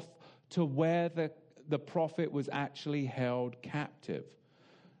north to where the prophet was actually held captive.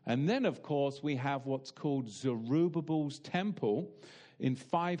 And then, of course, we have what's called Zerubbabel's temple. In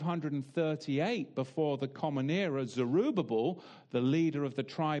 538 before the Common Era, Zerubbabel, the leader of the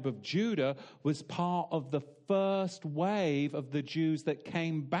tribe of Judah, was part of the first wave of the Jews that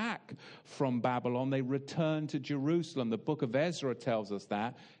came back from Babylon. They returned to Jerusalem. The book of Ezra tells us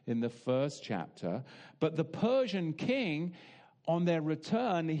that in the first chapter. But the Persian king, on their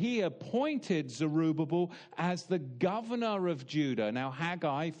return, he appointed Zerubbabel as the governor of Judah. Now,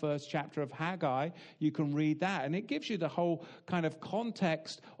 Haggai, first chapter of Haggai, you can read that. And it gives you the whole kind of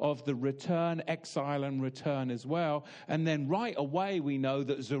context of the return, exile and return as well. And then right away, we know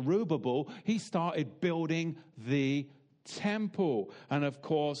that Zerubbabel, he started building the temple, and of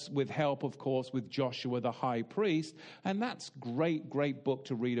course with help, of course, with Joshua the high priest. And that's great book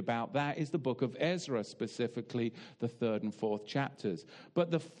to read about. That is the book of Ezra, specifically the 3rd and 4th chapters.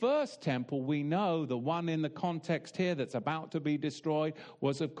 But the first temple, we know, the one in the context here that's about to be destroyed,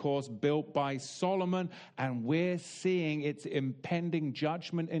 was of course built by Solomon, and we're seeing its impending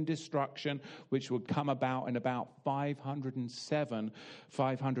judgment and destruction, which would come about in about 587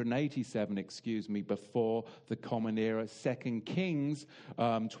 before the Common Era. 2 Kings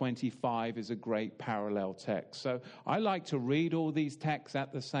 25 is a great parallel text. So I like to read all these texts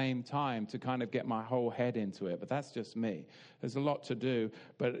at the same time to kind of get my whole head into it, but that's just me. There's a lot to do,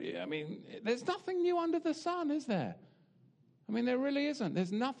 but I mean, there's nothing new under the sun, is there? I mean, there really isn't.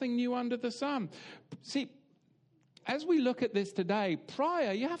 There's nothing new under the sun. See, as we look at this today,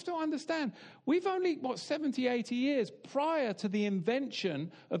 prior, you have to understand, we've only, 70, 80 years prior to the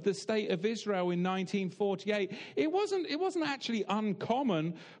invention of the state of Israel in 1948. It wasn't actually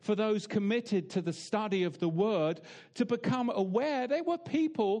uncommon for those committed to the study of the Word to become aware. There were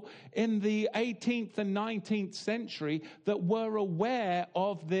people in the 18th and 19th century that were aware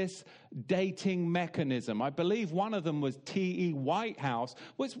of this dating mechanism. I believe one of them was T.E. Whitehouse,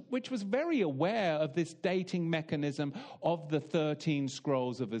 which was very aware of this dating mechanism of the 13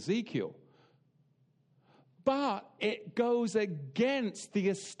 scrolls of Ezekiel. But it goes against the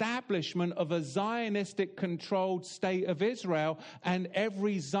establishment of a Zionistic-controlled state of Israel and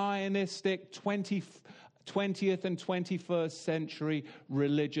every Zionistic 20th and 21st century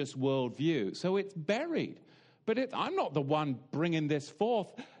religious worldview. So it's buried. But I'm not the one bringing this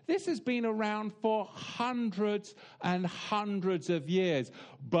forth. This has been around for hundreds and hundreds of years.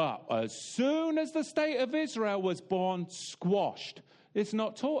 But as soon as the state of Israel was born, squashed. It's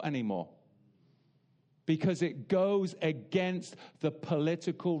not taught anymore. Because it goes against the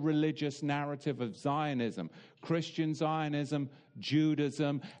political religious narrative of Zionism, Christian Zionism,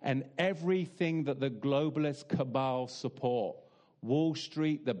 Judaism, and everything that the globalist cabal support. Wall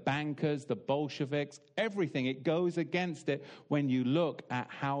Street, the bankers, the Bolsheviks, everything. It goes against it when you look at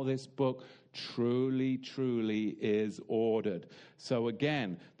how this book truly, truly is ordered. So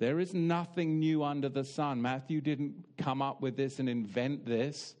again, there is nothing new under the sun. Matthew didn't come up with this and invent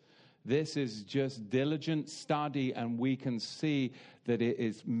this. This is just diligent study, and we can see that it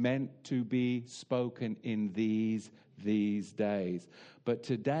is meant to be spoken in these days. But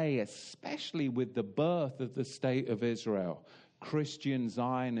today, especially with the birth of the state of Israel, Christian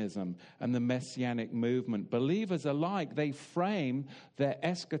Zionism and the Messianic movement, believers alike, they frame their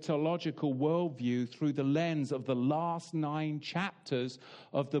eschatological worldview through the lens of the last 9 chapters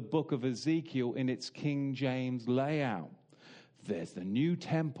of the book of Ezekiel in its King James layout. There's the new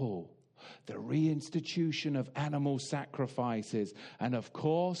temple, the reinstitution of animal sacrifices, and of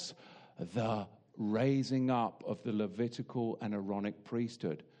course, the raising up of the Levitical and Aaronic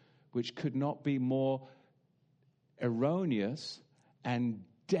priesthood, which could not be more erroneous and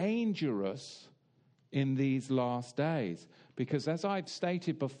dangerous in these last days. Because as I've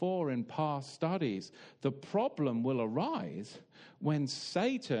stated before in past studies, the problem will arise when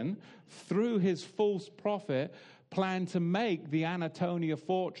Satan, through his false prophet, planned to make the Anatolia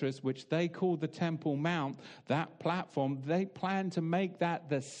fortress, which they call the Temple Mount, that platform, they plan to make that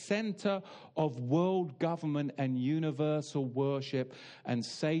the center of world government and universal worship. And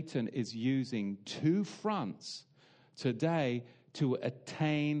Satan is using 2 fronts today to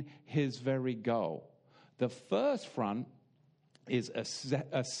attain his very goal. The first front is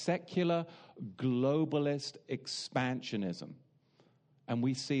a secular globalist expansionism. And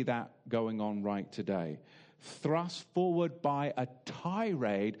we see that going on right today. Thrust forward by a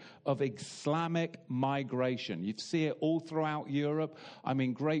tirade of Islamic migration. You see it all throughout Europe. I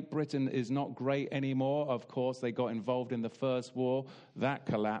mean, Great Britain is not great anymore. Of course, they got involved in the First War. That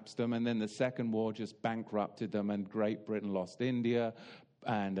collapsed them. And then the Second War just bankrupted them. And Great Britain lost India.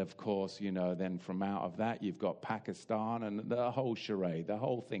 And, of course, then from out of that, you've got Pakistan and the whole charade. The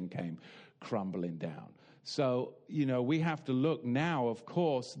whole thing came crumbling down. So, we have to look now, of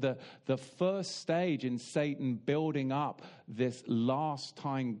course, the first stage in Satan building up this last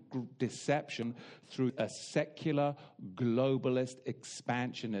time deception through a secular globalist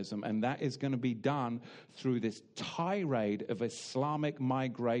expansionism. And that is going to be done through this tirade of Islamic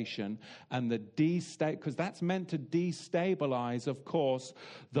migration and because that's meant to destabilize, of course,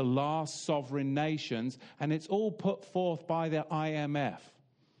 the last sovereign nations. And it's all put forth by the IMF.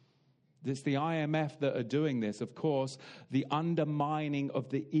 It's the IMF that are doing this, of course, the undermining of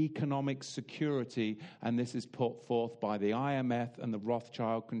the economic security, and this is put forth by the IMF and the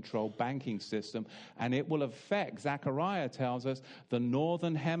Rothschild-controlled banking system, and it will affect, Zechariah tells us, the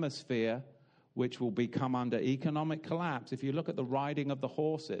northern hemisphere, which will become under economic collapse. If you look at the riding of the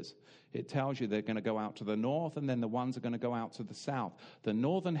horses, it tells you they're going to go out to the north, and then the ones are going to go out to the south. The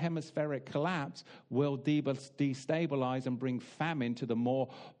northern hemispheric collapse will destabilize and bring famine to the more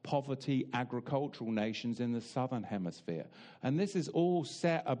poverty agricultural nations in the southern hemisphere. And this is all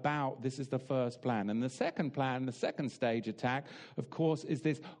set about, this is the first plan. And the second plan, the second stage attack, of course, is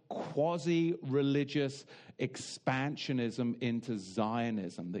this quasi-religious expansionism into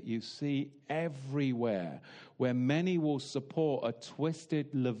Zionism that you see everywhere, where many will support a twisted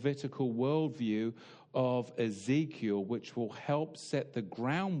Levitical worldview of Ezekiel, which will help set the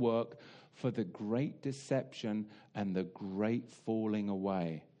groundwork for the great deception and the great falling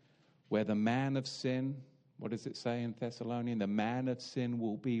away, where the man of sin, what does it say in Thessalonians? The man of sin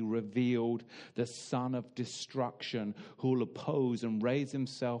will be revealed, the son of destruction, who will oppose and raise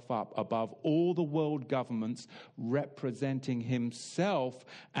himself up above all the world governments, representing himself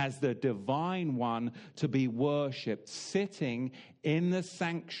as the divine one to be worshipped, sitting in the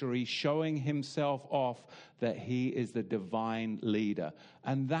sanctuary, showing himself off that he is the divine leader.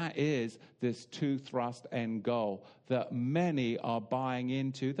 And that is this 2-thrust end goal that many are buying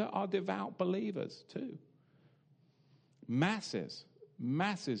into, that are devout believers too. Masses,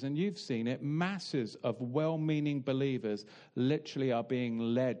 and you've seen it, masses of well-meaning believers literally are being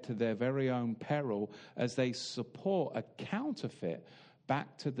led to their very own peril as they support a counterfeit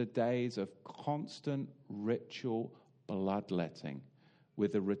back to the days of constant ritual bloodletting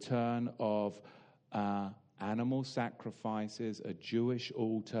with the return of animal sacrifices, a Jewish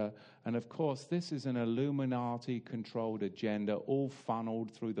altar, and of course this is an Illuminati-controlled agenda, all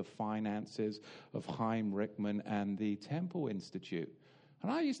funneled through the finances of Chaim Rickman and the Temple Institute.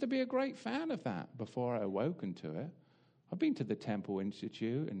 And I used to be a great fan of that before I awoken to it. I've been to the Temple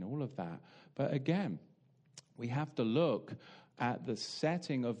Institute and all of that. But again, we have to look at the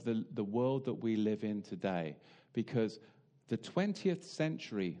setting of the world that we live in today, because the 20th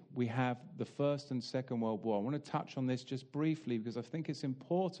century, we have the First and Second World War. I want to touch on this just briefly because I think it's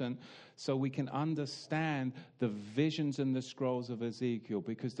important so we can understand the visions and the scrolls of Ezekiel.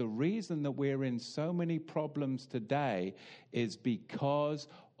 Because the reason that we're in so many problems today is because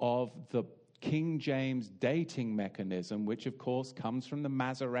of the King James dating mechanism, which of course comes from the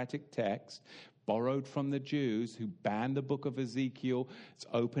Masoretic text, borrowed from the Jews who banned the book of Ezekiel, its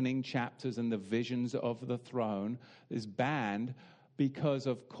opening chapters and the visions of the throne is banned because,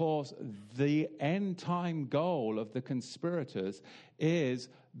 of course, the end-time goal of the conspirators is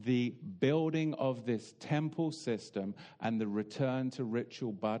the building of this temple system and the return to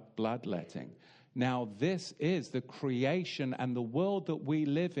ritual bloodletting. Now, this is the creation and the world that we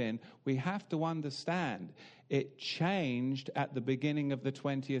live in. We have to understand it changed at the beginning of the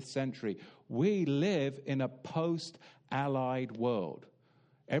 20th century. We live in a post-Allied world.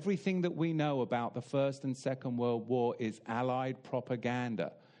 Everything that we know about the First and Second World War is Allied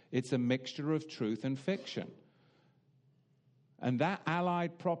propaganda. It's a mixture of truth and fiction. And that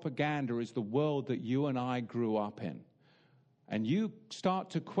Allied propaganda is the world that you and I grew up in. And you start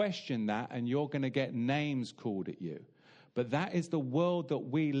to question that, and you're going to get names called at you. But that is the world that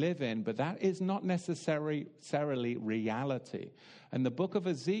we live in, but that is not necessarily reality. And the book of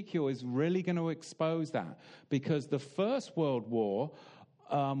Ezekiel is really going to expose that, because the First World War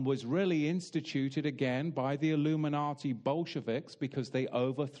was really instituted again by the Illuminati Bolsheviks because they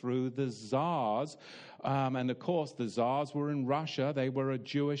overthrew the Tsars. And of course, the Tsars were in Russia. They were a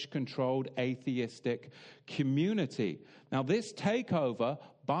Jewish-controlled atheistic community. Now, this takeover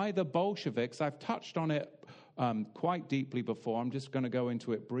by the Bolsheviks, I've touched on it quite deeply before. I'm just going to go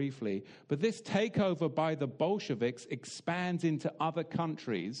into it briefly. But this takeover by the Bolsheviks expands into other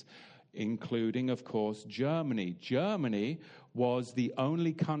countries, including, of course, Germany. Germany was the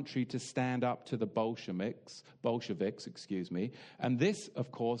only country to stand up to the Bolsheviks, and this,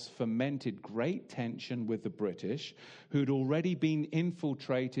 of course, fomented great tension with the British, who'd already been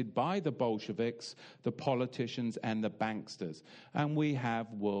infiltrated by the Bolsheviks, the politicians, and the banksters. And we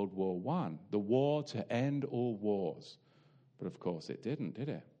have World War I, the war to end all wars. But, of course, it didn't, did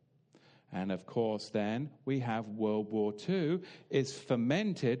it? And of course, then we have World War II is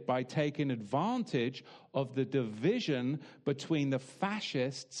fomented by taking advantage of the division between the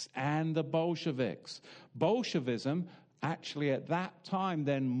fascists and the Bolsheviks. Bolshevism actually at that time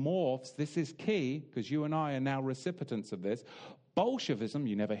then morphs. This is key because you and I are now recipients of this. Bolshevism,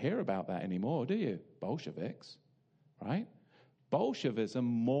 you never hear about that anymore, do you? Bolsheviks, right? Bolshevism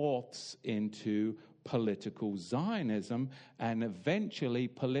morphs into political Zionism, and eventually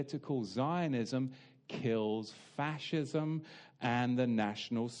political Zionism kills fascism and the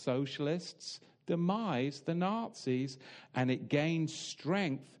National Socialists, demise the Nazis, and it gains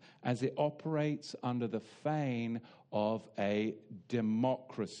strength as it operates under the feign of a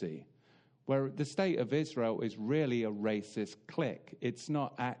democracy, where the state of Israel is really a racist clique. It's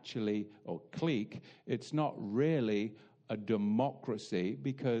not actually, or clique, it's not really a democracy,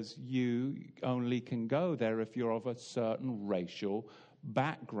 because you only can go there if you're of a certain racial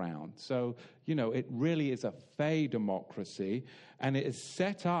background. So, it really is a fake democracy, and it has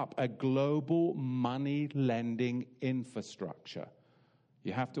set up a global money lending infrastructure.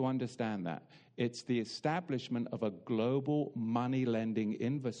 You have to understand that. It's the establishment of a global money lending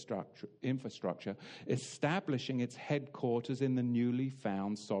infrastructure, establishing its headquarters in the newly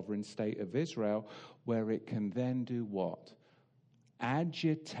found sovereign state of Israel, where it can then do what?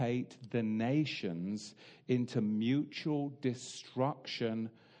 Agitate the nations into mutual destruction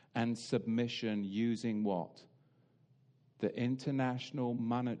and submission using what? The International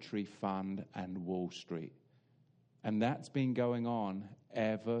Monetary Fund and Wall Street. And that's been going on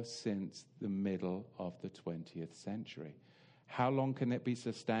ever since the middle of the 20th century. How long can it be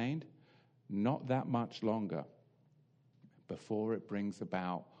sustained? Not that much longer, before it brings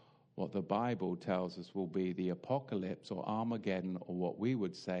about what the Bible tells us will be the apocalypse or Armageddon, or what we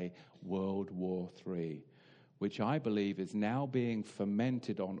would say World War III, which I believe is now being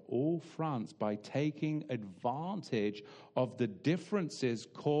fomented on all fronts by taking advantage of the differences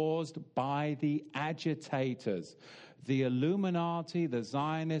caused by the agitators. The Illuminati, the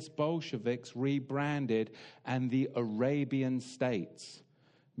Zionist Bolsheviks rebranded, and the Arabian states.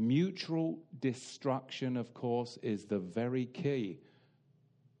 Mutual destruction, of course, is the very key.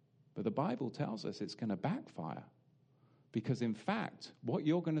 But the Bible tells us it's going to backfire. Because in fact, what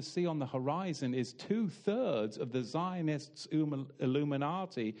you're going to see on the horizon is 2/3 of the Zionists'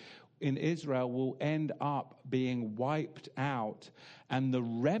 Illuminati in Israel will end up being wiped out. And the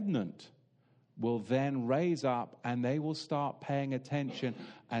remnant will then raise up and they will start paying attention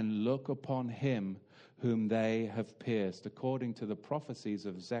and look upon him whom they have pierced, according to the prophecies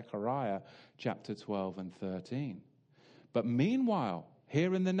of Zechariah chapter 12 and 13. But meanwhile,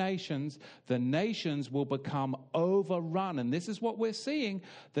 here in the nations will become overrun. And this is what we're seeing.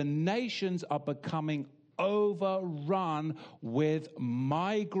 The nations are becoming overrun with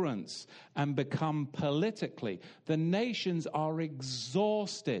migrants and become politically. The nations are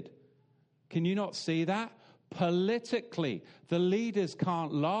exhausted. Can you not see that? Politically, the leaders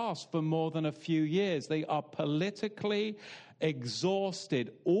can't last for more than a few years. They are politically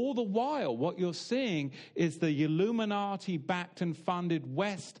exhausted. All the while, what you're seeing is the Illuminati-backed and funded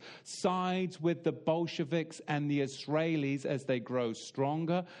West sides with the Bolsheviks and the Israelis as they grow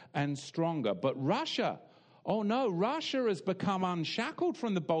stronger and stronger. But Russia, oh no, Russia has become unshackled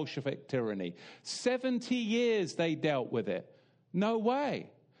from the Bolshevik tyranny. 70 years they dealt with it. No way.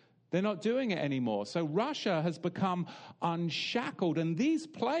 They're not doing it anymore. So Russia has become unshackled. And these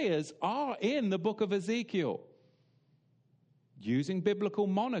players are in the book of Ezekiel, using biblical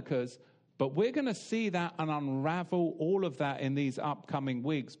monikers. But we're going to see that and unravel all of that in these upcoming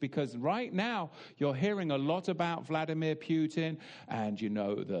weeks, because right now you're hearing a lot about Vladimir Putin and, you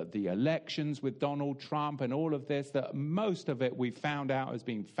know, the elections with Donald Trump and all of this, that most of it we found out has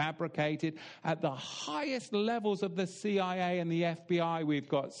been fabricated. At the highest levels of the CIA and the FBI, we've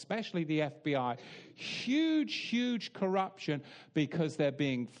got, especially the FBI, huge corruption, because they're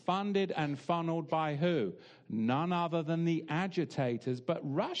being funded and funneled by who? None other than the agitators. But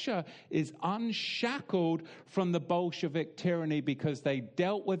Russia is unshackled from the Bolshevik tyranny because they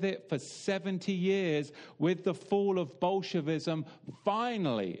dealt with it for 70 years with the fall of Bolshevism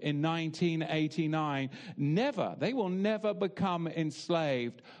finally in 1989. They will never become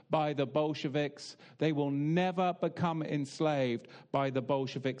enslaved by the Bolsheviks. They will never become enslaved by the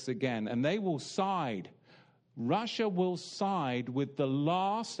Bolsheviks again. And they will side. Russia will side with the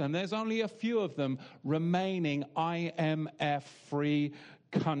last, and there's only a few of them, remaining IMF-free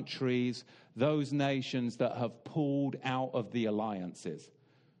countries, those nations that have pulled out of the alliances.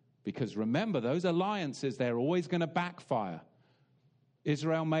 Because remember, those alliances, they're always going to backfire.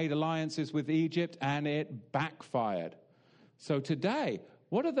 Israel made alliances with Egypt, and it backfired. So today,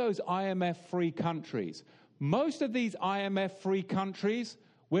 what are those IMF-free countries? Most of these IMF-free countries,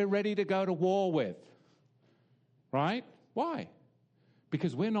 we're ready to go to war with. Right? Why?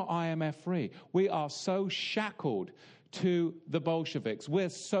 Because we're not IMF free. We are so shackled to the Bolsheviks. We're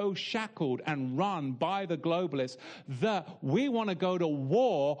so shackled and run by the globalists that we want to go to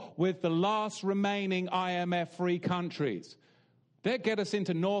war with the last remaining IMF free countries. They'd get us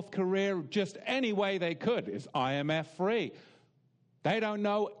into North Korea just any way they could. It's IMF free. They don't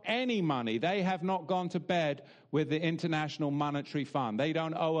know any money. They have not gone to bed with the International Monetary Fund. They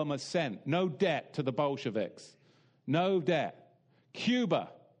don't owe them a cent. No debt to the Bolsheviks. No debt.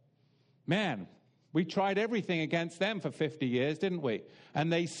 Cuba. Man, we tried everything against them for 50 years, didn't we?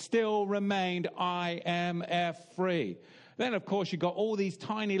 And they still remained IMF free. Then, of course, you've got all these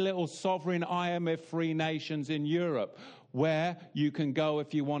tiny little sovereign IMF-free nations in Europe where you can go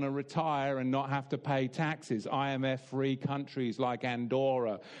if you want to retire and not have to pay taxes. IMF-free countries like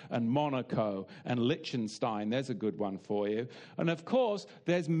Andorra and Monaco and Liechtenstein. There's a good one for you. And, of course,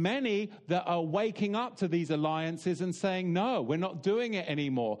 there's many that are waking up to these alliances and saying, no, we're not doing it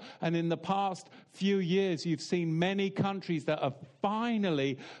anymore. And in the past few years, you've seen many countries that have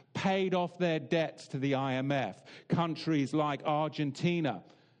finally paid off their debts to the IMF. Countries like Argentina,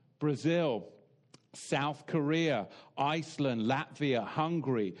 Brazil, South Korea, Iceland, Latvia,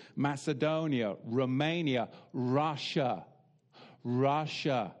 Hungary, Macedonia, Romania, Russia,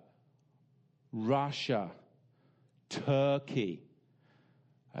 Turkey.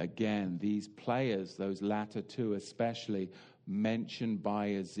 Again, these players, those latter two especially, mentioned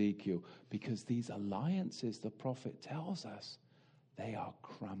by Ezekiel, because these alliances, the prophet tells us, they are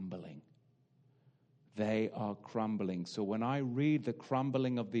crumbling. They are crumbling. So when I read the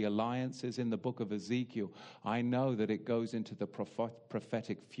crumbling of the alliances in the book of Ezekiel, I know that it goes into the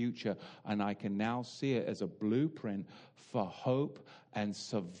prophetic future, and I can now see it as a blueprint for hope and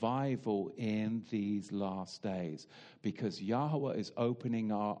survival in these last days. Because Yahweh is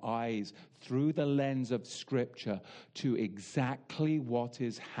opening our eyes through the lens of Scripture to exactly what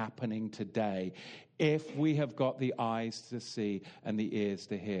is happening today, if we have got the eyes to see and the ears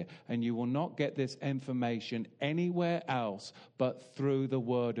to hear. And you will not get this information anywhere else but through the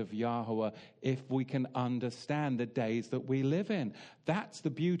word of Yahweh, if we can understand the days that we live in. That's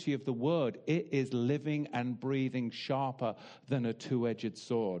the beauty of the word. It is living and breathing, sharper than a two-edged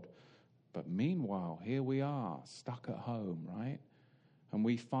sword. But meanwhile, here we are, stuck at home, right? And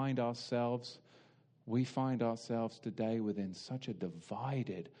we find ourselves today within such a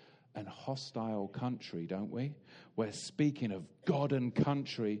divided and hostile country, don't we? Where speaking of God and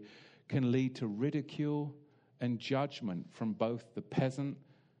country can lead to ridicule and judgment from both the peasant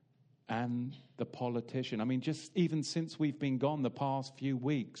and the politician. I mean, just even since we've been gone the past few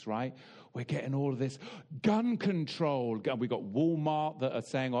weeks, right? We're getting all of this gun control. We got Walmart that are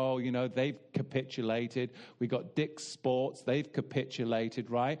saying, oh, you know, they've capitulated. We got Dick's Sports, they've capitulated,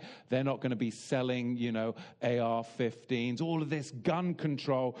 right? They're not going to be selling, you know, AR-15s. All of this gun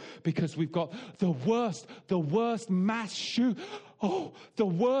control because we've got the worst mass the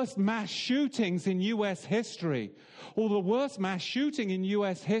worst mass shootings in U.S. history. Well, the worst mass shooting in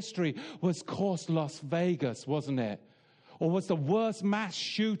U.S. history was, of course, Las Vegas, wasn't it? Or was the worst mass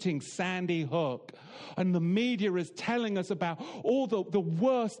shooting Sandy Hook? And the media is telling us about all the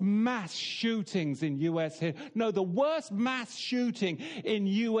worst mass shootings in U.S. history. No, the worst mass shooting in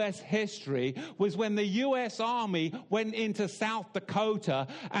U.S. history was when the U.S. Army went into South Dakota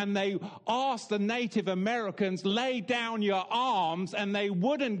and they asked the Native Americans, lay down your arms, and they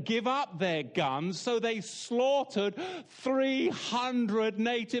wouldn't give up their guns, so they slaughtered 300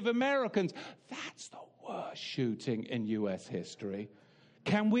 Native Americans. That's the worst shooting in U.S. history.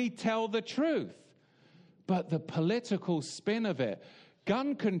 Can we tell the truth? But the political spin of it,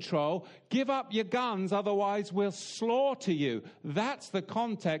 gun control, give up your guns, otherwise we'll slaughter you. That's the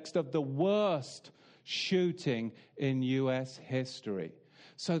context of the worst shooting in U.S. history.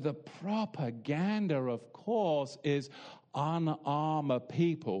 So the propaganda, of course, is unarm a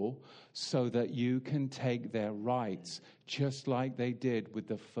people so that you can take their rights, just like they did with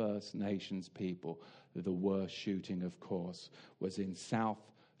the First Nations people. The worst shooting, of course, was in South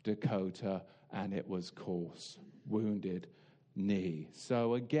Dakota, and it was, of course, Wounded Knee.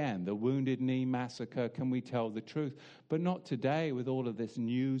 So again, the Wounded Knee massacre, can we tell the truth? But not today with all of this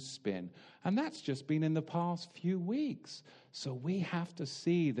news spin. And that's just been in the past few weeks. So we have to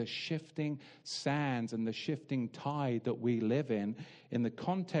see the shifting sands and the shifting tide that we live in the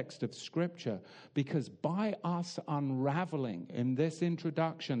context of Scripture. Because by us unraveling in this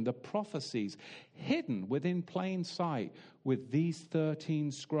introduction the prophecies hidden within plain sight with these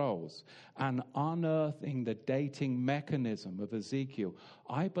 13 scrolls and unearthing the dating mechanism of Ezekiel,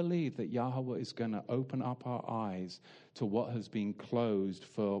 I believe that Yahweh is going to open up our eyes to what has been closed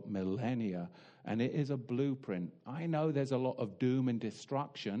for millennia. And it is a blueprint. I know there's a lot of doom and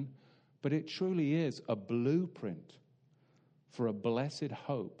destruction, but it truly is a blueprint for a blessed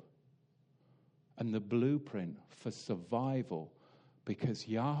hope and the blueprint for survival, because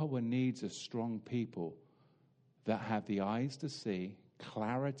Yahweh needs a strong people that have the eyes to see,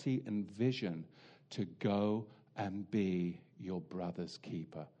 clarity and vision to go and be your brother's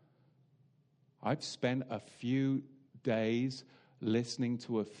keeper. I've spent a few days listening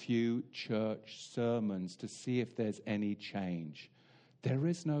to a few church sermons to see if there's any change. There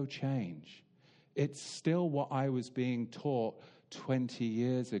is no change. It's still what I was being taught 20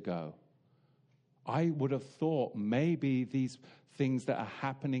 years ago. I would have thought maybe these things that are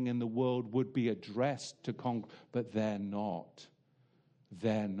happening in the world would be addressed to but they're not.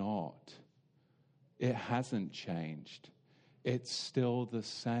 They're not. It hasn't changed. It's still the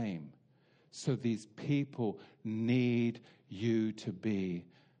same. So these people need you to be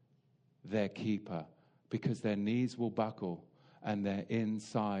their keeper, because their knees will buckle and their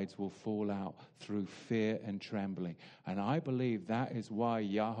insides will fall out through fear and trembling. And I believe that is why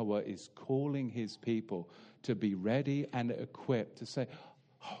Yahweh is calling his people to be ready and equipped to say,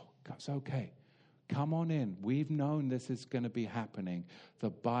 oh, it's okay. Come on in. We've known this is going to be happening. The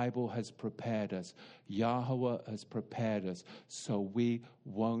Bible has prepared us. Yahweh has prepared us so we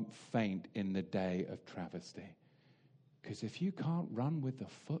won't faint in the day of travesty. Because if you can't run with the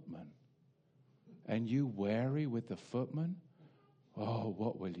footman and you weary with the footman, oh,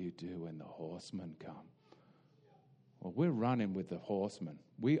 what will you do when the horsemen come? Well, we're running with the horsemen.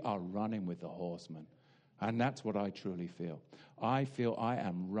 We are running with the horsemen. And that's what I truly feel. I feel I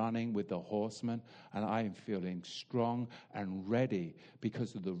am running with the horsemen, and I am feeling strong and ready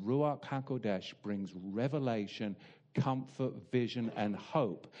because of the Ruach HaKodesh brings revelation, comfort, vision, and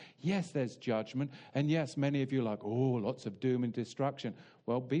hope. Yes, there's judgment. And yes, many of you are like, oh, lots of doom and destruction.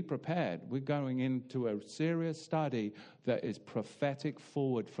 Well, be prepared. We're going into a serious study that is prophetic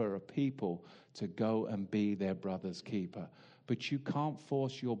forward for a people to go and be their brother's keeper. But you can't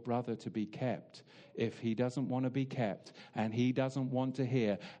force your brother to be kept if he doesn't want to be kept and he doesn't want to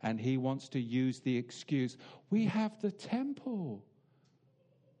hear and he wants to use the excuse, we have the temple.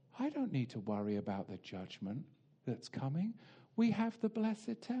 I don't need to worry about the judgment that's coming. We have the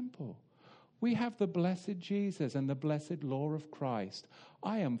blessed temple. We have the blessed Jesus and the blessed law of Christ.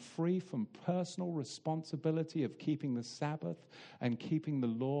 I am free from personal responsibility of keeping the Sabbath and keeping the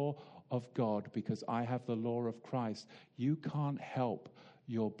law of God because I have the law of Christ. You can't help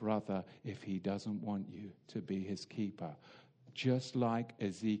your brother if he doesn't want you to be his keeper. Just like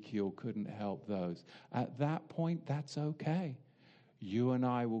Ezekiel couldn't help those. At that point, that's okay. You and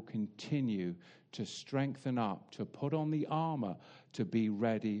I will continue to strengthen up, to put on the armor, to be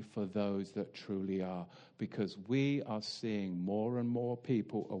ready for those that truly are. Because we are seeing more and more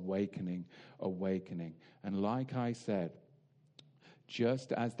people awakening. And like I said,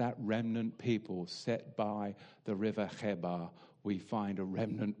 just as that remnant people set by the river Chebar, we find a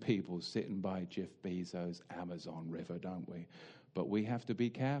remnant people sitting by Jeff Bezos' Amazon River, don't we? But we have to be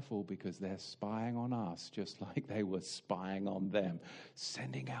careful because they're spying on us just like they were spying on them,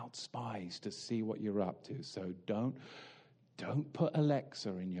 sending out spies to see what you're up to. So don't put Alexa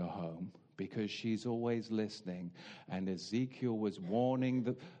in your home because she's always listening. And Ezekiel was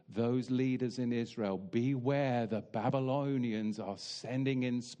warning those leaders in Israel, beware, the Babylonians are sending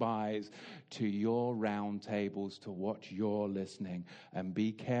in spies to your round tables to watch your listening. And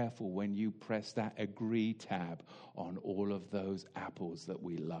be careful when you press that agree tab on all of those apples that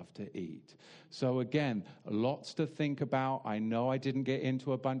we love to eat. So again, lots to think about. I know I didn't get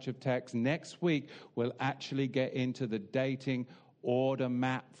into a bunch of texts. Next week, we'll actually get into the dating order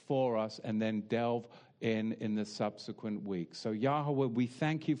map for us and then delve in the subsequent weeks. So Yahweh, we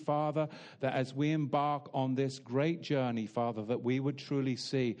thank you, Father, that as we embark on this great journey, Father, that we would truly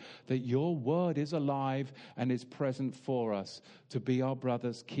see that your word is alive and is present for us to be our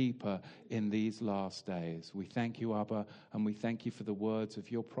brother's keeper in these last days. We thank you, Abba, and we thank you for the words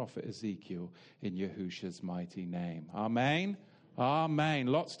of your prophet Ezekiel in Yahushua's mighty name. Amen. Amen.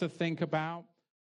 Lots to think about.